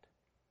insignificant.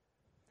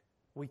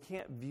 We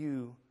can't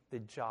view the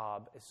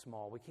job as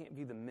small. We can't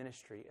view the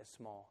ministry as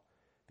small,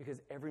 because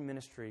every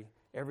ministry,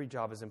 every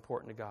job is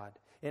important to God.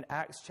 In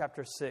Acts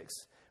chapter 6,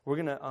 we're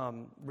going to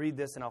read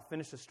this, and I'll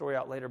finish the story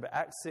out later, but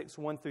Acts 6,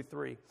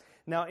 1-3.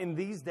 Now, in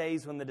these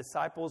days when the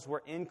disciples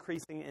were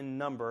increasing in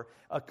number,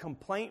 a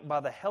complaint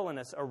by the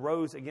Hellenists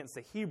arose against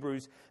the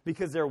Hebrews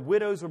because their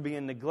widows were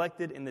being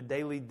neglected in the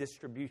daily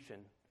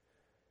distribution.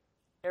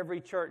 Every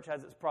church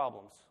has its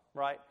problems,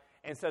 right?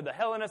 And so the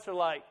Hellenists are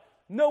like,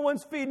 no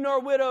one's feeding our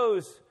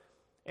widows.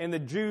 And the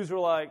Jews were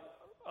like,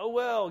 oh,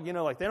 well,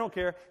 like they don't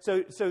care.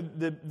 So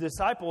the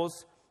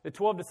disciples, the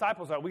 12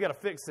 disciples are like, we got to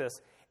fix this.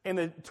 And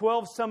the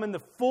 12 summoned the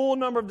full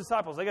number of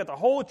disciples. They got the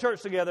whole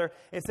church together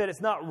and said, it's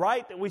not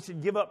right that we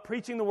should give up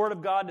preaching the word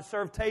of God to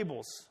serve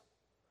tables.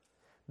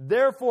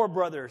 Therefore,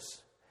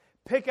 brothers,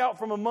 pick out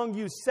from among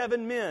you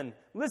 7 men.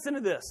 Listen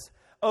to this.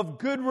 Of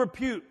good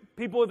repute,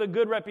 people with a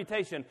good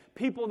reputation,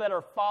 people that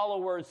are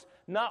followers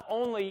not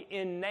only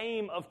in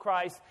name of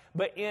Christ,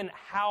 but in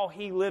how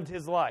he lived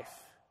his life.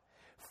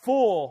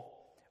 Full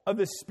of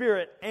the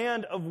Spirit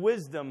and of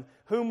wisdom,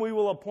 whom we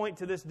will appoint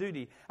to this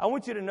duty. I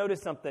want you to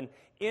notice something.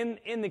 In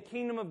the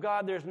kingdom of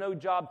God, there's no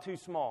job too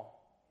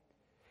small.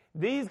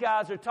 These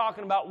guys are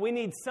talking about we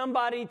need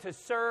somebody to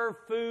serve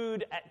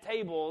food at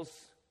tables.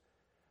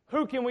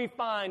 Who can we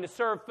find to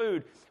serve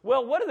food?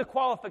 Well, what are the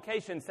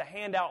qualifications to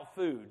hand out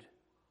food?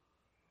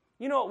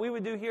 You know what we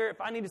would do here if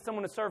I needed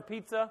someone to serve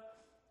pizza?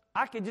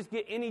 I could just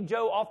get any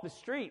Joe off the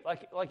street.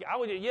 Like I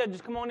would,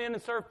 just come on in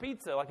and serve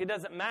pizza. Like it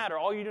doesn't matter.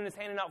 All you're doing is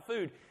handing out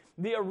food.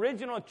 The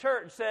original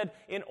church said,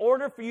 in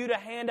order for you to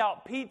hand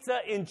out pizza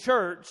in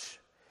church,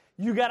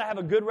 you got to have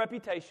a good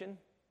reputation,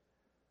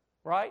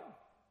 right?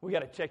 We got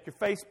to check your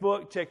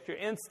Facebook, check your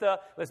Insta.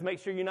 Let's make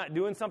sure you're not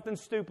doing something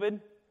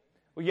stupid.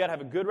 Well, you got to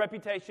have a good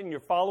reputation. You're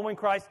following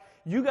Christ.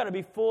 You got to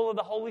be full of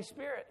the Holy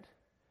Spirit.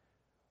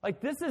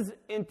 Like this is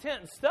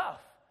intense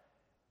stuff.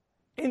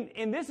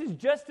 And this is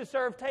just to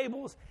serve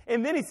tables.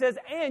 And then he says,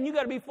 and you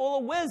got to be full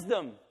of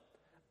wisdom.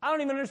 I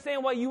don't even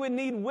understand why you would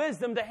need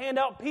wisdom to hand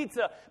out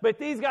pizza. But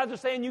these guys are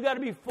saying you got to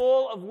be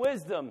full of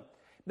wisdom.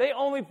 They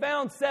only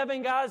found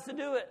 7 guys to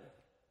do it.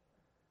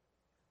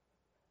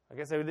 I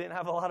guess they didn't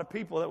have a lot of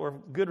people that were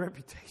good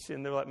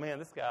reputation. They're like, man,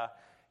 this guy,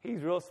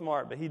 he's real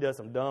smart, but he does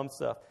some dumb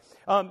stuff.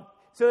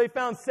 So they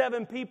found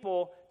 7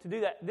 people to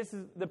do that.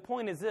 The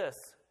point is this.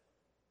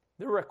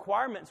 The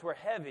requirements were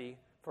heavy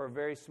for a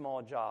very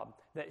small job.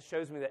 That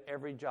shows me that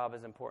every job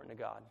is important to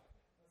God.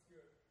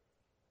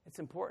 It's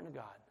important to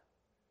God.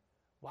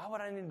 Why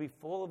would I need to be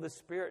full of the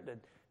Spirit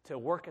to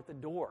work at the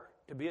door,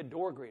 to be a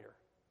door greeter?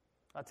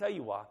 I'll tell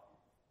you why.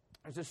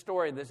 There's a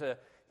story. There's a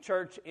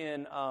church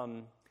in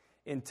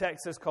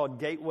Texas called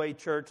Gateway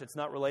Church. It's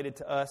not related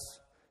to us.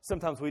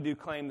 Sometimes we do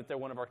claim that they're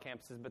one of our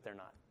campuses, but they're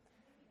not.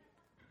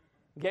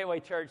 Gateway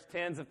Church,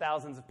 tens of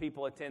thousands of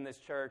people attend this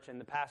church, and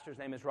the pastor's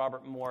name is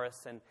Robert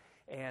Morris.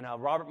 And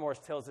Robert Morris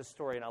tells this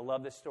story, and I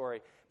love this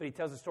story. But he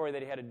tells a story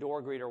that he had a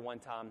door greeter one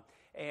time,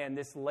 and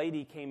this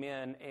lady came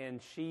in,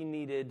 and she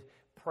needed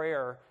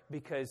prayer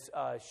because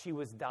she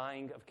was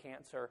dying of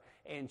cancer,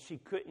 and she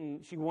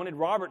wanted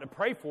Robert to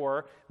pray for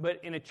her,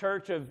 but in a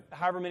church of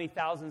however many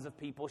thousands of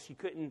people, she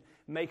couldn't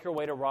make her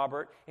way to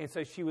Robert, and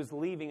so she was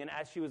leaving, and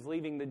as she was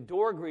leaving, the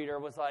door greeter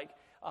was like,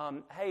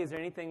 hey, is there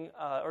anything,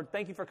 or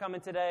thank you for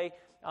coming today,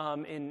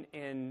 and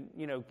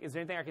is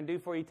there anything I can do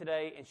for you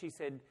today? And she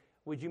said,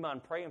 would you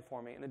mind praying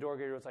for me? And the door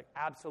greeter was like,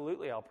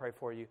 absolutely, I'll pray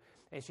for you.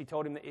 And she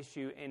told him the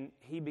issue, and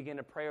he began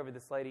to pray over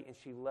this lady, and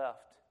she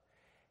left.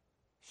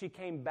 She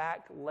came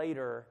back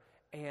later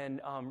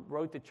and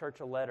wrote the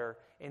church a letter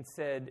and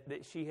said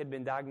that she had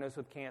been diagnosed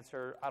with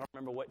cancer. I don't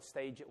remember what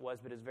stage it was,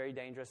 but it's very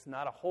dangerous.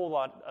 Not a whole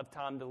lot of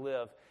time to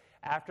live.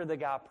 After the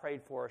guy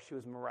prayed for her, she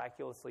was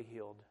miraculously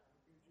healed.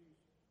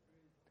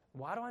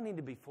 Why do I need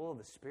to be full of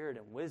the Spirit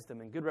and wisdom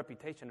and good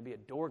reputation to be a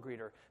door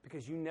greeter?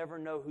 Because you never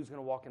know who's going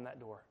to walk in that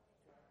door.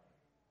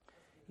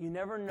 You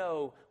never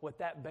know what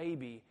that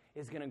baby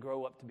is going to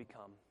grow up to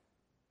become.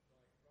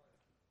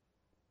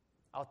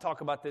 I'll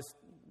talk about this.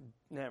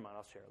 Never mind,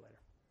 I'll share it later.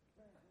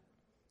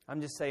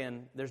 I'm just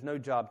saying there's no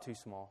job too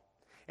small.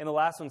 And the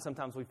last one,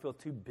 sometimes we feel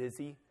too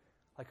busy.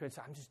 Like,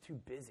 I'm just too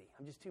busy.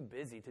 I'm just too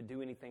busy to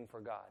do anything for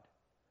God.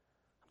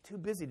 I'm too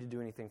busy to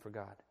do anything for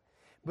God.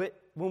 But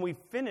when we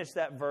finish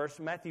that verse,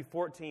 Matthew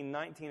 14,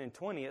 19, and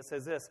 20, it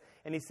says this,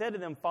 and he said to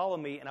them, follow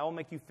me, and I will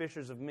make you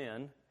fishers of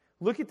men.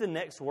 Look at the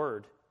next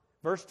word.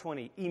 Verse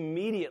 20,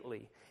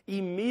 immediately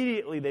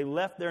they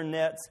left their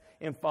nets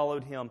and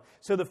followed him.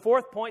 So the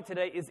fourth point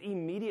today is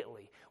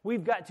immediately.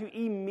 We've got to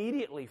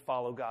immediately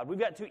follow God. We've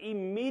got to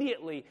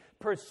immediately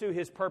pursue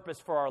His purpose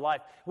for our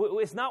life.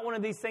 It's not one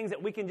of these things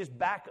that we can just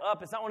back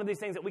up. It's not one of these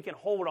things that we can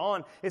hold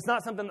on. It's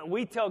not something that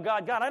we tell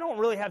God, God, I don't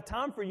really have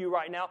time for you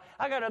right now.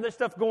 I got other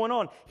stuff going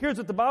on. Here's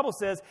what the Bible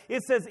says.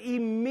 It says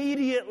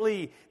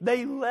immediately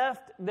they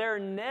left their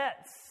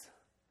nets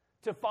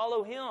to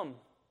follow Him.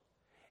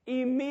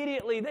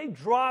 Immediately, they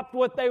dropped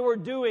what they were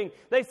doing.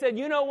 They said,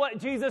 you know what,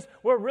 Jesus,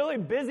 we're really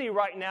busy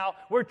right now.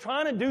 We're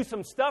trying to do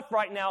some stuff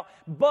right now,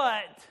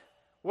 but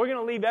we're going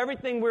to leave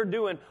everything we're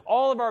doing,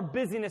 all of our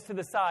busyness to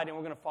the side, and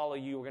we're going to follow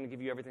you. We're going to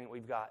give you everything that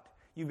we've got.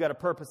 You've got a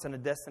purpose and a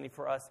destiny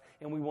for us,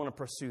 and we want to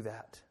pursue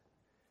that.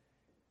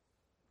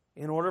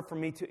 In order for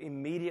me to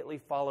immediately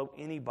follow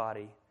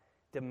anybody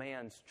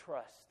demands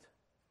trust.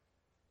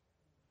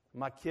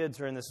 My kids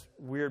are in this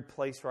weird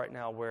place right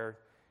now where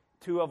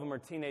 2 of them are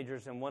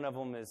teenagers and 1 of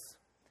them is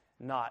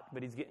not,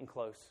 but he's getting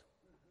close.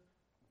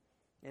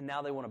 And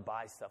now they want to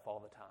buy stuff all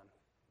the time.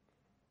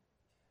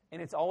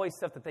 And it's always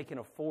stuff that they can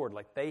afford.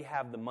 Like they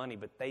have the money,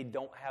 but they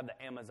don't have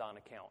the Amazon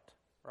account,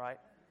 right?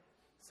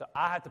 So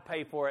I have to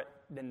pay for it,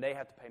 then they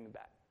have to pay me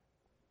back.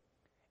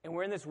 And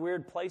we're in this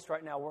weird place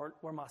right now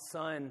where my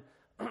son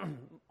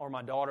or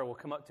my daughter will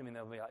come up to me and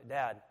they'll be like,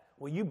 Dad,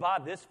 will you buy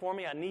this for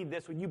me? I need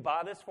this. Will you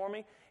buy this for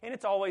me? And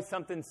it's always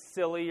something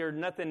silly or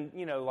nothing,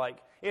 like,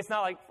 it's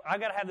not like, I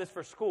got to have this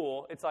for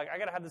school. It's like, I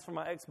got to have this for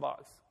my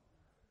Xbox.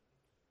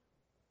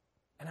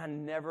 And I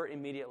never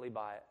immediately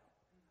buy it.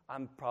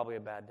 I'm probably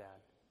a bad dad.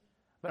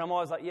 But I'm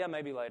always like, yeah,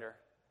 maybe later.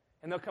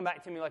 And they'll come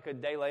back to me like a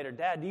day later.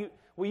 Dad,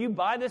 will you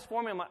buy this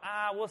for me? I'm like,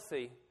 we'll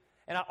see.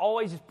 And I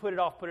always just put it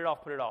off.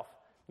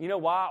 You know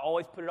why I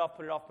always put it off?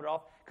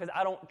 Because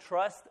I don't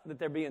trust that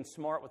they're being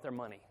smart with their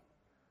money.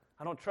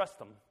 I don't trust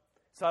them.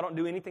 So I don't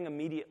do anything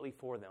immediately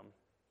for them.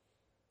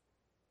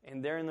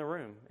 And they're in the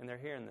room, and they're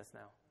hearing this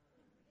now.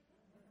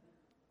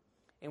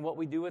 And what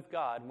we do with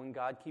God, when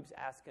God keeps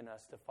asking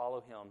us to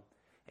follow Him,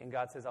 and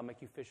God says, I'll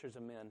make you fishers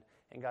of men,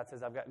 and God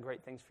says, I've got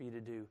great things for you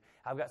to do.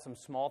 I've got some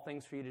small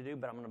things for you to do,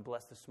 but I'm going to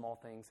bless the small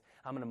things.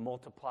 I'm going to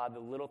multiply the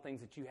little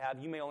things that you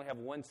have. You may only have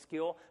one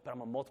skill, but I'm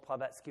going to multiply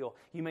that skill.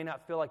 You may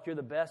not feel like you're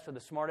the best or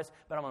the smartest,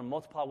 but I'm going to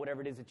multiply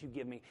whatever it is that you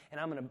give me. And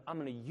I'm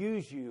going to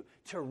use you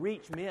to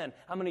reach men.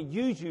 I'm going to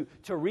use you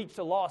to reach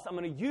the lost. I'm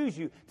going to use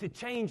you to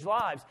change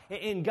lives.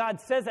 And God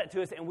says that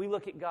to us, and we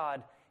look at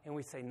God, and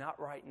we say, not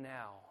right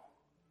now.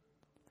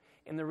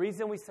 And the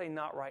reason we say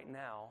not right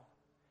now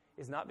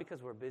is not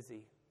because we're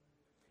busy.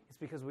 It's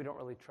because we don't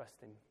really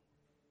trust Him.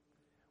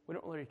 We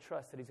don't really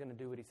trust that He's going to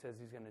do what He says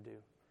He's going to do.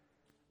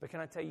 But can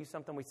I tell you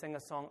something? We sang a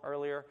song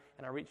earlier,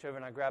 and I reached over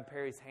and I grabbed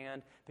Perry's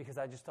hand because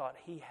I just thought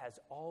He has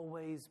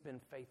always been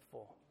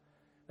faithful.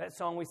 That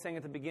song we sang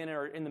at the beginning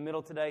or in the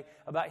middle today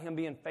about Him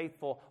being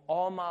faithful.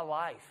 All my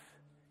life,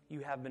 You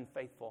have been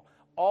faithful.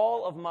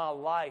 All of my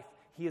life,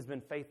 He has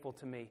been faithful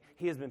to me.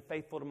 He has been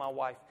faithful to my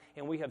wife.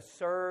 And we have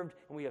served,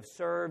 and we have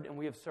served, and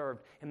we have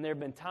served. And there have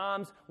been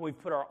times when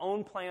we've put our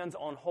own plans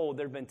on hold.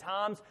 There have been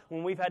times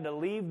when we've had to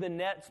leave the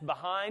nets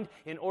behind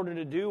in order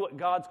to do what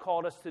God's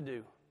called us to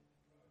do.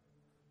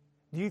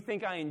 Do you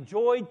think I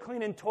enjoyed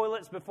cleaning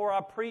toilets before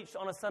I preached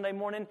on a Sunday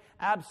morning?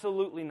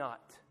 Absolutely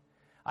not.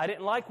 I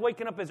didn't like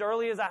waking up as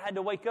early as I had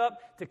to wake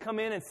up to come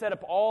in and set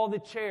up all the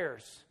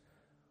chairs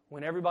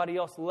when everybody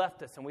else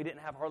left us and we didn't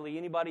have hardly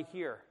anybody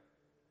here.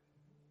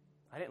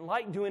 I didn't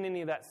like doing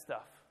any of that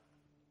stuff.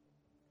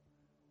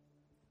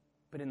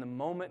 But in the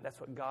moment,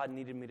 that's what God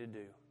needed me to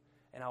do.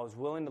 And I was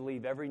willing to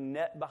leave every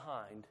net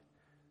behind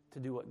to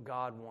do what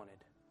God wanted.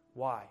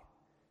 Why?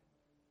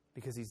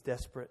 Because He's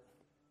desperate.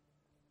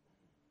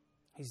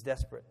 He's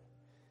desperate.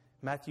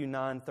 Matthew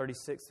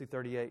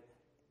 9:36-38.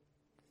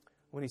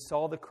 When he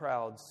saw the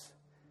crowds,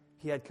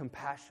 he had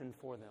compassion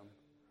for them.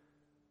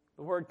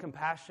 The word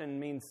compassion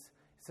means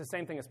it's the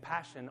same thing as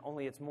passion,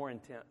 only it's more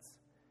intense.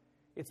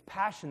 It's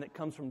passion that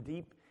comes from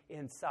deep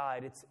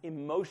inside. It's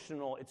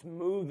emotional. It's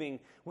moving.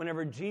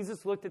 Whenever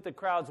Jesus looked at the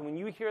crowds, when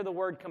you hear the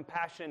word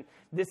compassion,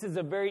 this is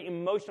a very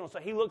emotional. So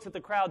he looks at the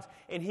crowds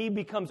and he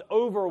becomes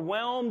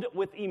overwhelmed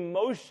with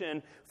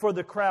emotion for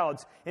the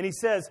crowds. And he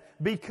says,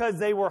 because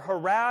they were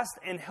harassed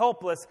and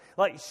helpless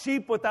like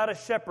sheep without a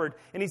shepherd.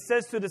 And he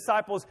says to the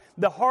disciples,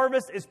 the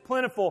harvest is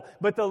plentiful,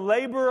 but the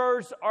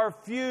laborers are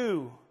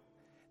few.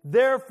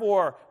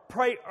 Therefore,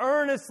 pray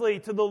earnestly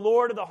to the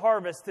Lord of the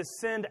harvest to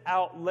send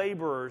out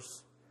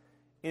laborers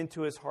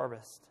into his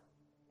harvest.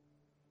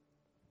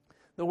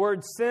 The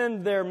word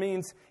send there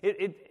means,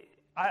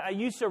 I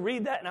used to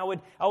read that and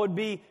I would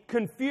be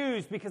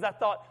confused because I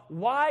thought,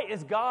 why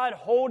is God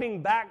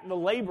holding back the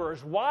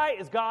laborers? Why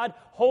is God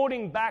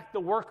holding back the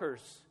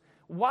workers?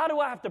 Why do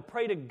I have to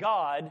pray to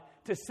God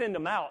to send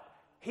them out?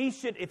 He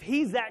should, if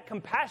he's that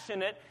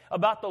compassionate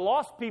about the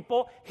lost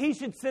people, he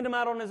should send them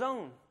out on his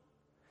own.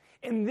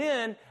 And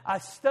then I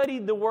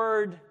studied the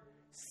word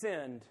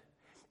send.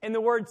 And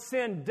the word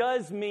send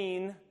does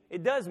mean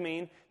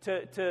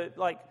to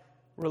like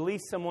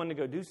release someone to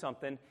go do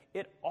something.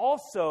 It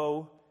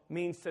also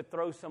means to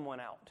throw someone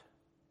out.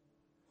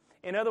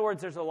 In other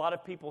words, there's a lot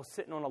of people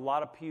sitting on a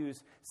lot of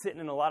pews, sitting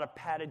in a lot of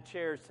padded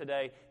chairs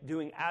today,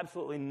 doing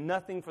absolutely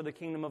nothing for the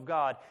kingdom of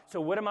God.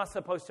 So what am I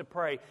supposed to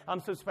pray?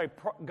 I'm supposed to pray,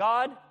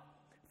 God,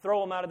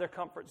 throw them out of their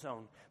comfort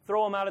zone.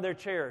 Throw them out of their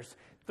chairs.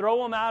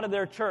 Throw them out of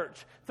their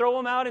church. Throw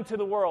them out into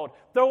the world.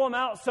 Throw them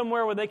out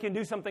somewhere where they can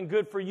do something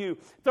good for you.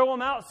 Throw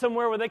them out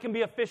somewhere where they can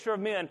be a fisher of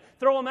men.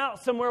 Throw them out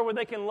somewhere where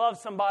they can love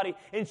somebody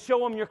and show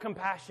them your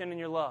compassion and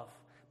your love.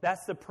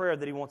 That's the prayer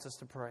that he wants us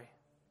to pray.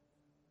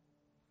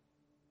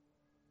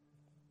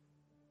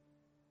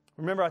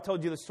 Remember I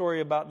told you the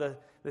story about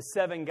the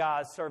 7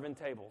 guys serving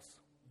tables.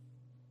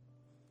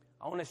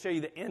 I want to show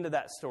you the end of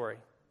that story.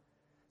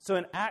 So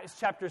in Acts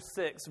chapter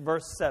 6,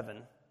 verse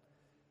 7,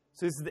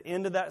 so this is the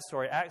end of that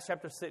story. Acts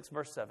chapter 6,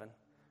 verse 7.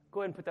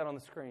 Go ahead and put that on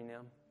the screen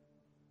now,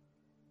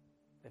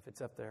 if it's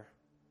up there.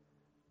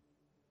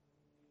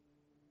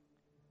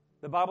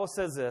 The Bible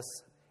says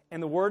this,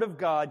 and the word of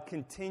God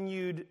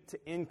continued to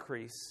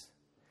increase,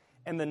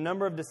 and the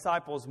number of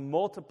disciples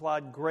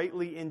multiplied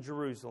greatly in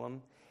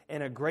Jerusalem,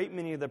 and a great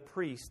many of the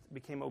priests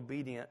became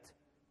obedient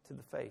to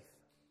the faith.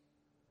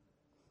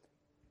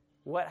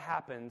 What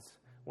happens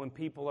when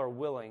people are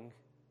willing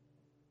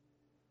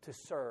to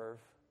serve,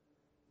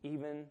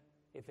 even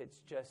if it's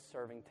just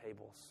serving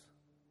tables?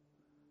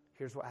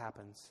 Here's what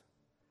happens.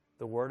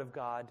 The word of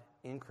God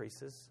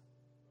increases.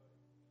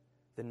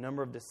 The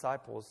number of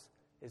disciples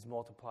is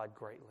multiplied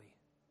greatly.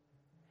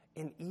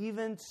 And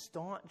even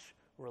staunch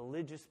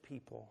religious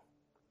people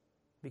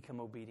become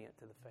obedient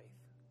to the faith.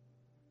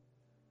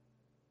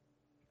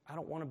 I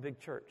don't want a big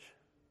church.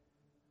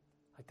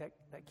 Like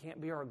that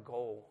can't be our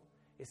goal,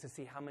 is to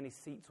see how many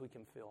seats we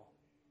can fill.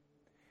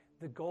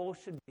 The goal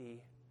should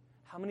be,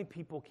 how many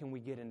people can we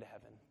get into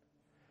heaven?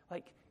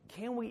 Like,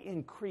 can we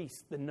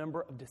increase the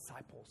number of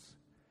disciples?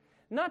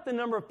 Not the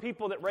number of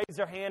people that raise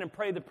their hand and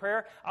pray the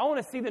prayer. I want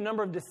to see the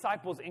number of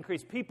disciples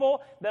increase.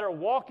 People that are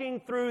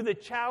walking through the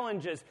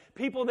challenges.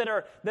 People that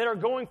are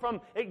going from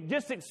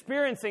just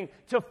experiencing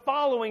to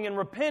following and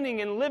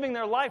repenting and living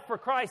their life for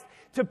Christ,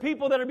 to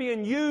people that are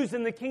being used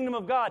in the kingdom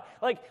of God.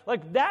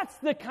 Like that's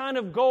the kind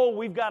of goal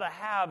we've got to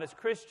have as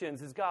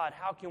Christians, is God,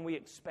 how can we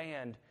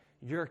expand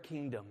your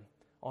kingdom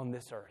on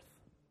this earth?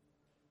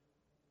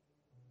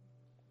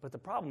 But the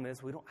problem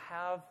is we don't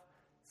have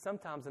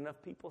sometimes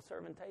enough people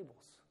serving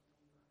tables.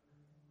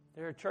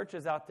 There are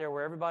churches out there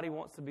where everybody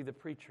wants to be the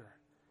preacher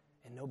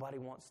and nobody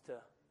wants to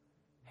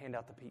hand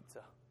out the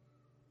pizza.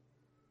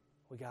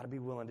 We got to be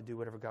willing to do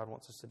whatever God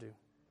wants us to do.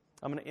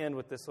 I'm going to end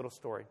with this little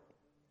story,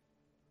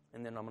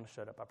 and then I'm going to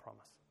shut up, I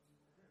promise.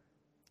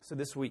 So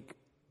this week,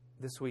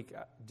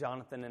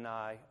 Jonathan and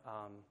I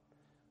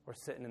were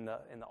sitting in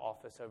the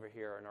office over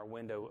here, and our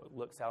window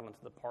looks out onto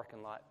the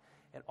parking lot.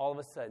 And all of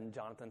a sudden,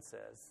 Jonathan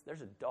says,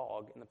 "There's a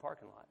dog in the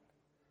parking lot."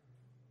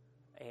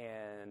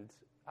 And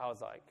I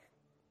was like,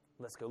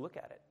 let's go look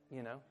at it,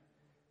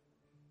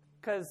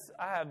 because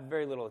I have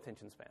very little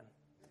attention span.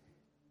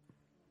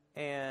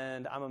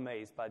 And I'm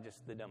amazed by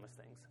just the dumbest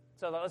things.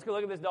 So I thought, let's go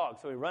look at this dog.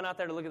 So we run out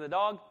there to look at the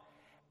dog.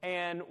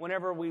 And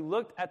whenever we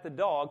looked at the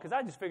dog, because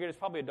I just figured it's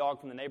probably a dog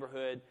from the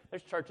neighborhood.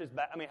 There's churches,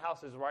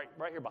 houses right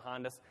here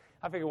behind us.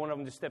 I figured one of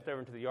them just stepped over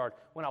into the yard.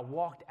 When I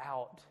walked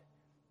out,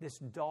 this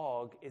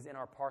dog is in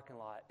our parking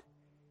lot.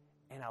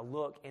 And I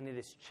look, and it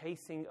is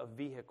chasing a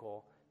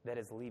vehicle that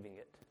is leaving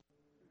it.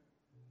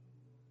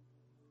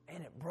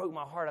 And it broke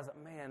my heart. I was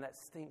like, man, that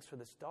stinks for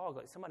this dog.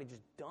 Like, somebody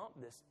just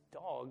dumped this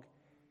dog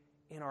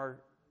in our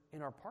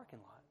parking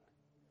lot.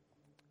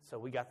 So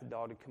we got the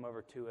dog to come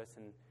over to us,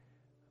 and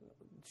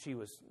she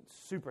was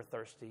super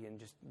thirsty and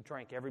just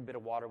drank every bit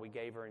of water we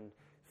gave her, and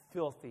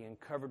filthy and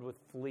covered with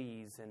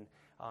fleas. And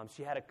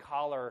she had a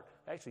collar,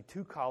 actually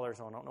 2 collars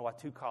on. I don't know why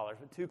 2 collars,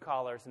 but 2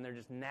 collars, and they're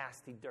just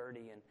nasty,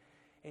 dirty. And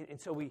And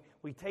so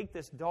we take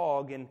this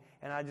dog, and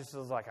I just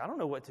was like, I don't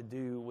know what to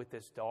do with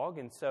this dog.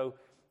 And so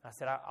I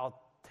said,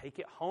 I'll take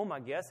it home, I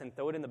guess, and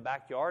throw it in the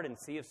backyard and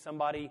see if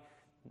somebody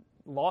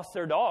lost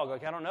their dog.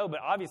 Like, I don't know,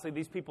 but obviously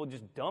these people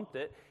just dumped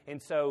it.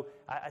 And so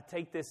I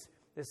take this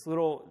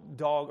little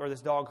dog, or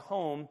this dog,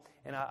 home,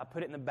 and I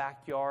put it in the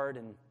backyard,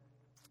 and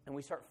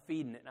we start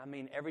feeding it. And I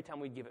mean, every time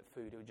we'd give it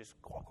food, it would just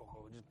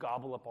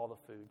gobble up all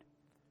the food.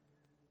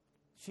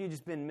 She had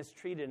just been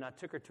mistreated, and I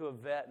took her to a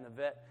vet, and the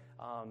vet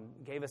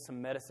gave us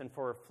some medicine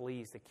for her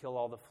fleas to kill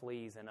all the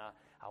fleas. And I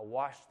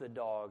washed the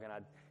dog, and I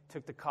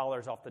took the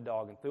collars off the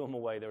dog and threw them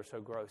away. They were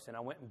so gross. And I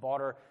went and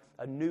bought her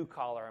a new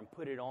collar and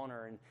put it on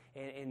her.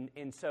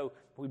 And so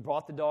we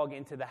brought the dog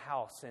into the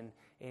house,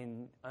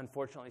 and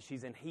unfortunately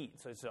she's in heat.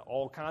 So it's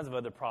all kinds of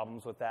other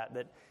problems with that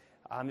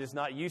I'm just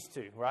not used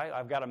to, right?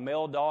 I've got a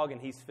male dog, and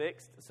he's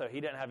fixed, so he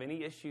doesn't have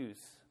any issues.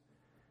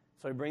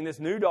 So we bring this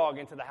new dog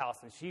into the house,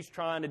 and she's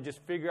trying to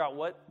just figure out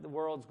what the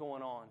world's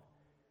going on.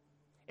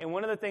 And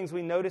one of the things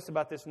we notice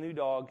about this new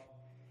dog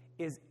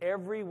is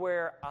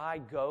everywhere I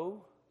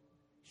go,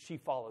 she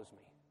follows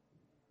me.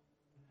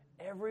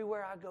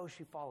 Everywhere I go,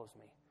 she follows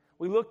me.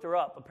 We looked her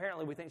up.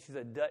 Apparently, we think she's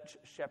a Dutch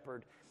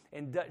Shepherd,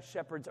 and Dutch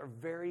Shepherds are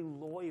very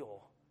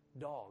loyal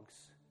dogs.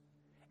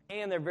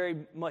 And they're very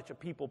much a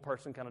people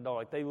person kind of dog.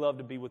 Like, they love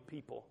to be with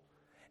people.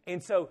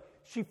 And so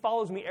she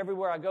follows me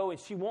everywhere I go, and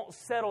she won't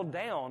settle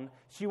down.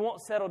 She won't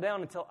settle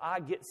down until I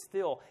get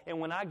still. And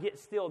when I get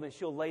still, then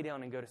she'll lay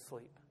down and go to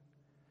sleep.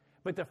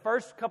 But the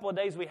first couple of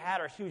days we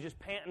had her, she was just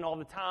panting all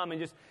the time and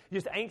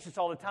just anxious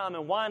all the time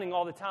and whining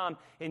all the time.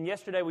 And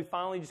yesterday we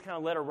finally just kind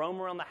of let her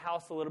roam around the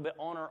house a little bit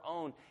on her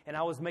own. And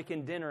I was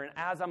making dinner, and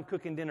as I'm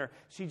cooking dinner,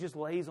 she just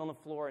lays on the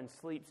floor and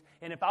sleeps.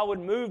 And if I would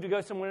move to go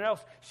somewhere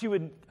else, she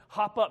would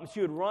hop up and she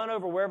would run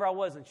over wherever I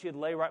was, and she would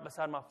lay right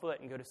beside my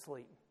foot and go to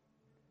sleep.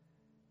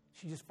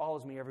 She just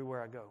follows me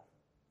everywhere I go.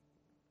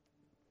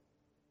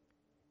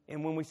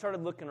 And when we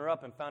started looking her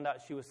up and found out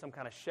she was some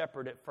kind of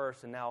shepherd at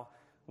first, and now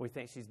we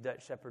think she's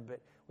Dutch Shepherd,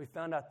 but we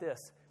found out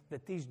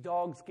that these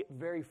dogs get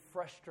very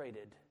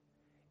frustrated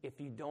if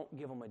you don't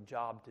give them a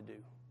job to do.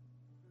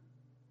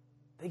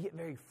 They get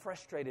very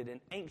frustrated and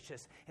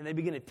anxious, and they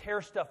begin to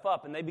tear stuff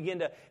up, and they begin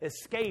to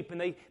escape,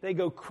 and they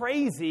go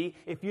crazy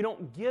if you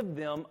don't give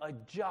them a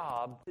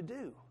job to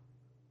do.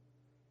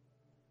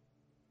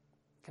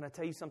 Can I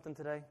tell you something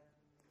today?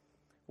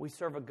 We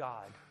serve a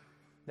God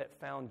that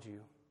found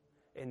you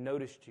and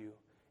noticed you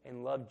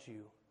and loved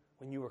you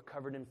when you were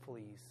covered in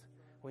fleas,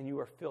 when you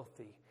were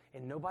filthy,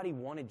 and nobody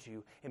wanted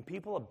you, and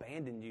people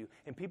abandoned you,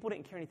 and people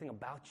didn't care anything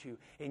about you,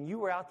 and you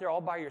were out there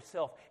all by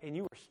yourself, and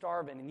you were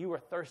starving, and you were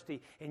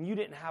thirsty, and you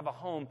didn't have a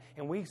home.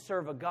 And we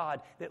serve a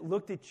God that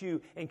looked at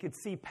you and could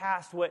see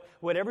past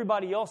what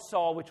everybody else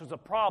saw, which was a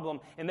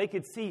problem, and they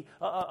could see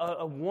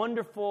a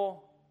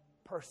wonderful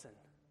person.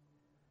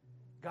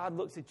 God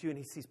looks at you, and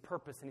He sees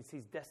purpose, and He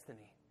sees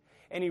destiny.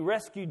 And He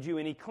rescued you,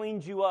 and He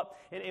cleaned you up.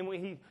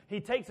 And He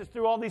takes us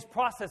through all these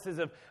processes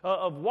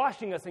of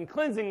washing us and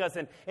cleansing us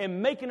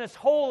and making us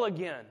whole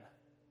again.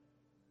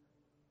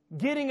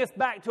 Getting us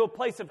back to a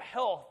place of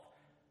health.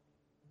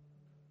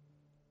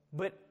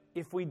 But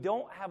if we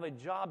don't have a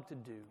job to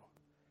do,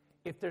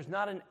 if there's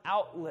not an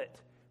outlet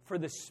for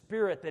the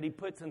Spirit that He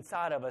puts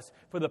inside of us,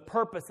 for the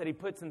purpose that He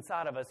puts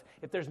inside of us,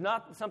 if there's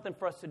not something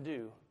for us to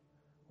do,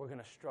 we're going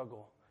to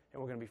struggle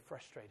and we're going to be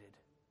frustrated.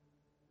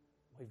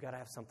 We've got to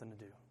have something to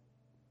do.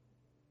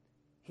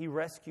 He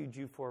rescued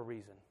you for a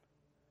reason.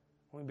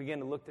 When we began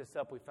to look this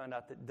up, we found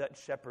out that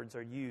Dutch Shepherds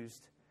are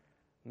used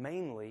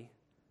mainly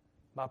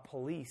by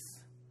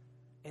police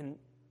and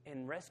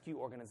rescue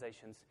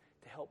organizations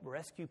to help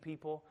rescue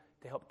people,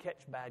 to help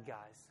catch bad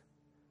guys.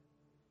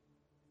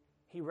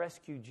 He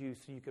rescued you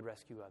so you could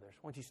rescue others.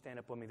 Why don't you stand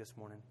up with me this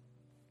morning?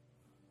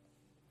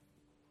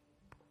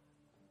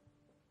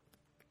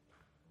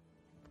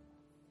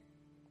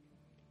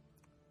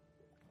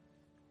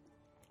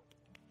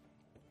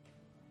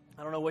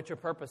 I don't know what your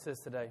purpose is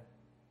today.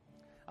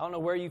 I don't know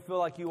where you feel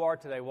like you are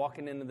today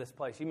walking into this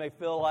place. You may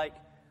feel like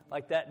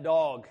that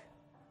dog.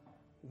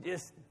 You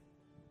just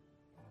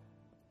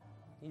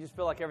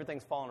feel like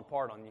everything's falling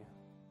apart on you.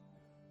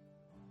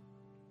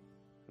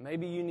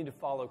 Maybe you need to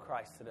follow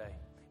Christ today.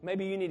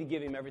 Maybe you need to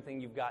give Him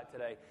everything you've got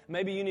today.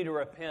 Maybe you need to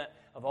repent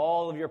of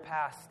all of your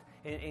past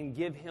and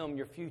give Him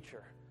your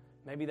future.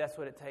 Maybe that's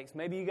what it takes.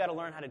 Maybe you got to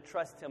learn how to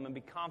trust Him and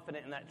be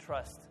confident in that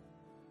trust.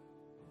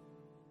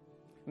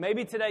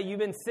 Maybe today you've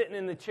been sitting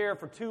in the chair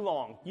for too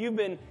long. You've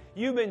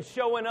been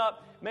showing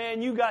up.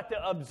 Man, you got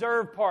the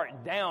observe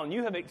part down.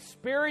 You have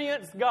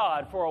experienced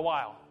God for a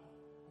while.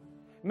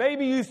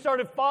 Maybe you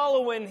started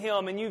following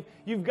Him and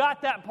you've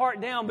got that part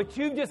down, but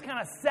you've just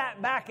kind of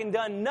sat back and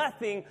done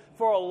nothing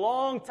for a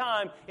long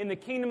time in the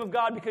kingdom of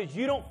God because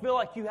you don't feel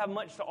like you have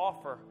much to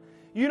offer.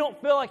 You don't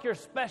feel like you're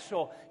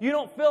special. You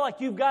don't feel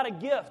like you've got a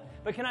gift.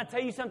 But can I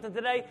tell you something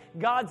today?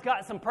 God's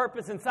got some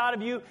purpose inside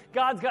of you.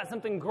 God's got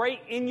something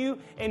great in you.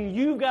 And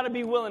you've got to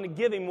be willing to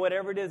give Him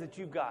whatever it is that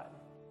you've got.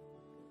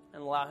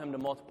 And allow Him to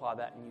multiply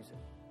that and use it.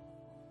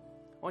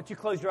 I want you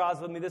to close your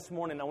eyes with me this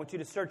morning. I want you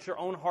to search your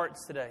own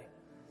hearts today.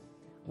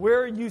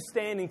 Where are you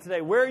standing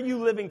today? Where are you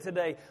living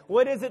today?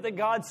 What is it that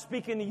God's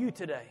speaking to you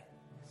today?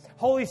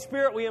 Holy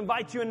Spirit, we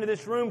invite you into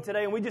this room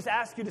today, and we just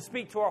ask you to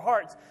speak to our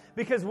hearts,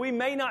 because we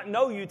may not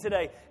know you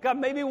today. God,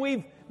 maybe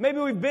we've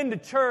been to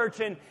church,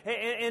 and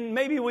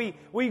maybe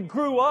we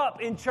grew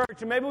up in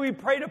church, and maybe we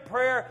prayed a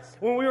prayer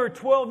when we were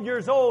 12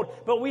 years old,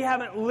 but we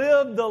haven't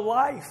lived the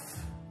life.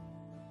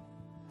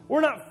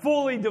 We're not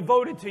fully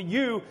devoted to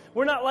you.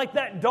 We're not like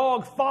that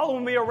dog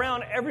following me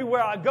around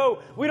everywhere I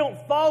go. We don't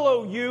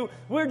follow you.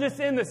 We're just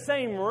in the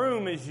same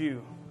room as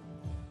you.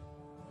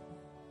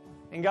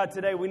 And God,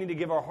 today we need to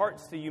give our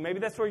hearts to you. Maybe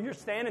that's where you're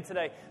standing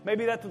today.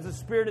 Maybe that's what the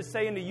Spirit is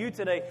saying to you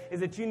today, is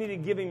that you need to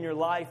give Him your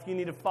life. You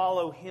need to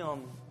follow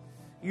Him.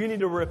 You need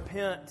to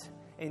repent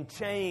and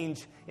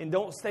change and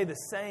don't stay the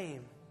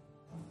same.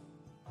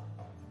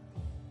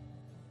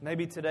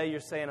 Maybe today you're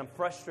saying, I'm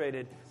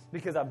frustrated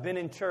because I've been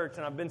in church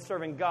and I've been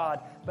serving God,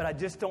 but I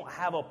just don't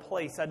have a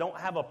place. I don't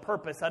have a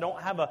purpose. I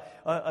don't have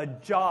a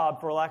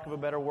job, for lack of a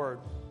better word.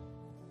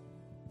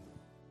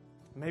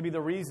 Maybe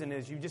the reason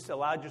is you just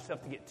allowed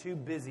yourself to get too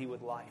busy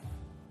with life.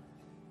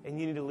 And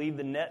you need to leave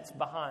the nets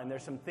behind.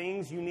 There's some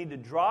things you need to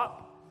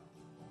drop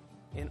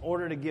in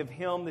order to give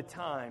Him the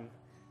time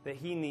that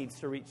He needs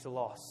to reach the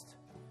lost.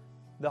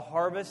 The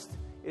harvest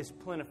is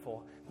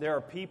plentiful. There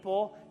are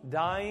people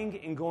dying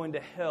and going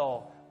to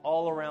hell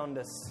all around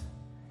us.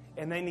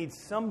 And they need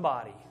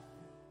somebody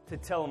to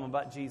tell them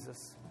about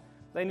Jesus.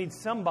 They need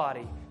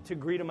somebody to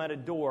greet them at a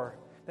door.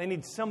 They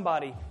need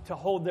somebody to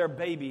hold their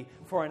baby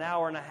for an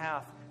hour and a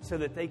half so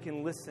that they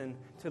can listen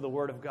to the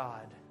Word of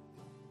God.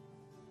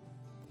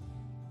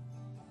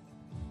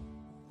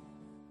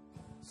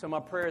 So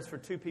my prayer is for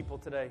two people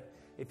today.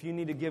 If you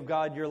need to give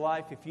God your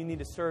life, if you need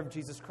to serve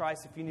Jesus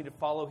Christ, if you need to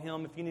follow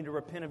Him, if you need to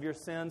repent of your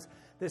sins,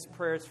 this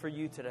prayer is for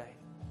you today.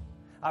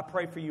 I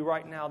pray for you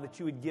right now that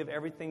you would give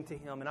everything to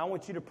Him. And I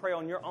want you to pray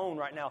on your own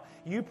right now.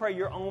 You pray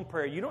your own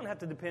prayer. You don't have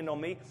to depend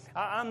on me.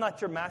 I'm not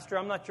your master.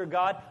 I'm not your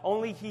God.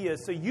 Only He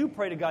is. So you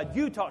pray to God.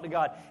 You talk to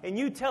God. And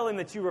you tell Him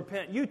that you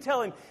repent. You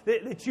tell Him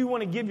that you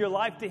want to give your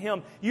life to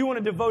Him. You want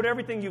to devote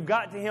everything you've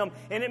got to Him.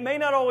 And it may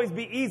not always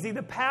be easy.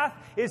 The path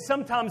is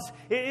sometimes,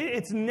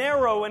 it's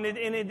narrow and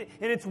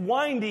it's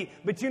windy.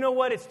 But you know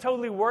what? It's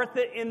totally worth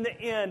it in the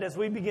end as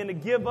we begin to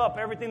give up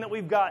everything that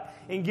we've got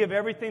and give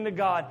everything to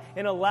God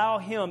and allow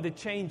Him to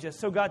change us.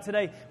 So God,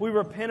 today we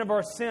repent of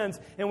our sins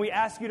and we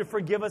ask you to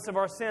forgive us of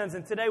our sins.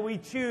 And today we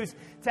choose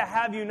to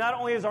have you not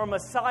only as our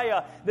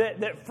Messiah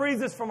that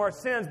frees us from our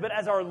sins, but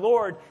as our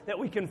Lord that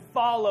we can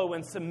follow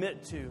and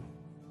submit to.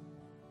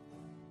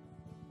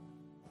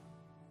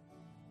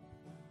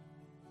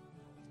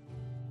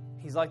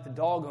 He's like the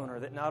dog owner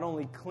that not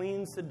only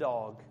cleans the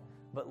dog,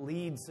 but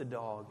leads the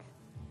dog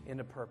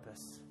into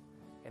purpose.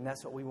 And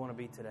that's what we want to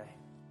be today.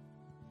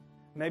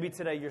 Maybe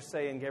today you're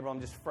saying, Gabriel, I'm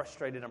just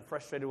frustrated. I'm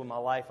frustrated with my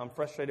life. I'm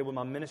frustrated with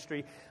my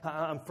ministry.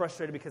 I'm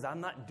frustrated because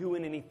I'm not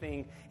doing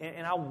anything.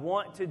 And I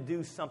want to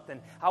do something.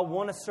 I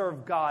want to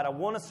serve God. I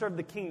want to serve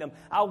the kingdom.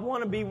 I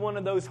want to be one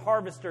of those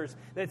harvesters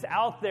that's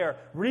out there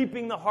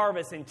reaping the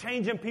harvest and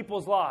changing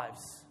people's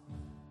lives.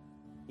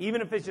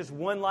 Even if it's just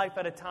one life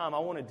at a time, I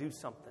want to do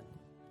something.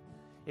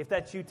 If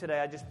that's you today,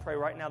 I just pray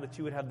right now that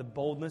you would have the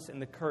boldness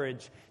and the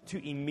courage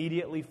to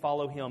immediately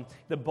follow Him.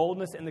 The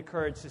boldness and the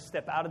courage to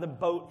step out of the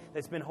boat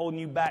that's been holding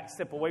you back,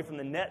 step away from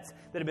the nets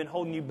that have been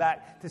holding you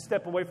back, to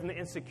step away from the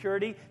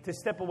insecurity, to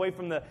step away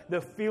from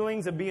the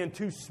feelings of being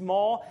too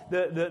small,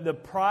 the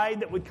pride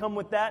that would come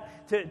with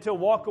that, to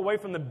walk away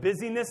from the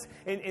busyness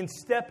and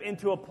step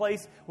into a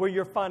place where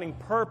you're finding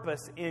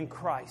purpose in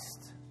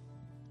Christ.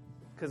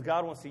 Because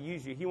God wants to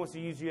use you. He wants to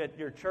use you at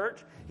your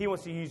church. He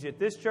wants to use you at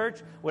this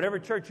church, whatever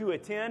church you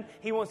attend.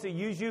 He wants to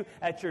use you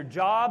at your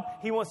job.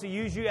 He wants to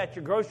use you at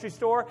your grocery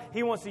store.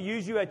 He wants to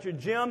use you at your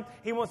gym.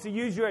 He wants to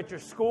use you at your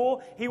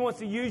school. He wants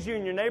to use you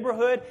in your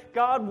neighborhood.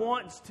 God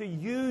wants to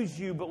use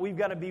you, but we've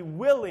got to be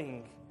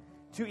willing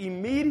to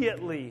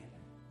immediately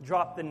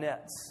drop the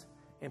nets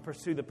and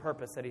pursue the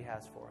purpose that He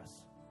has for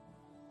us.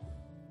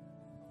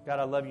 God,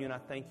 I love you and I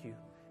thank you.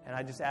 And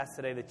I just ask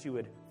today that you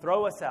would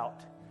throw us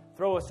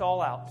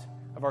all out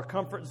of our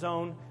comfort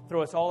zone,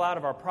 throw us all out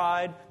of our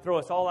pride, throw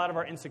us all out of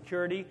our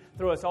insecurity,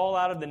 throw us all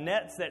out of the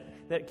nets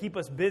that keep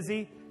us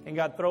busy, and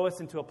God, throw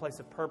us into a place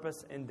of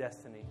purpose and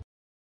destiny.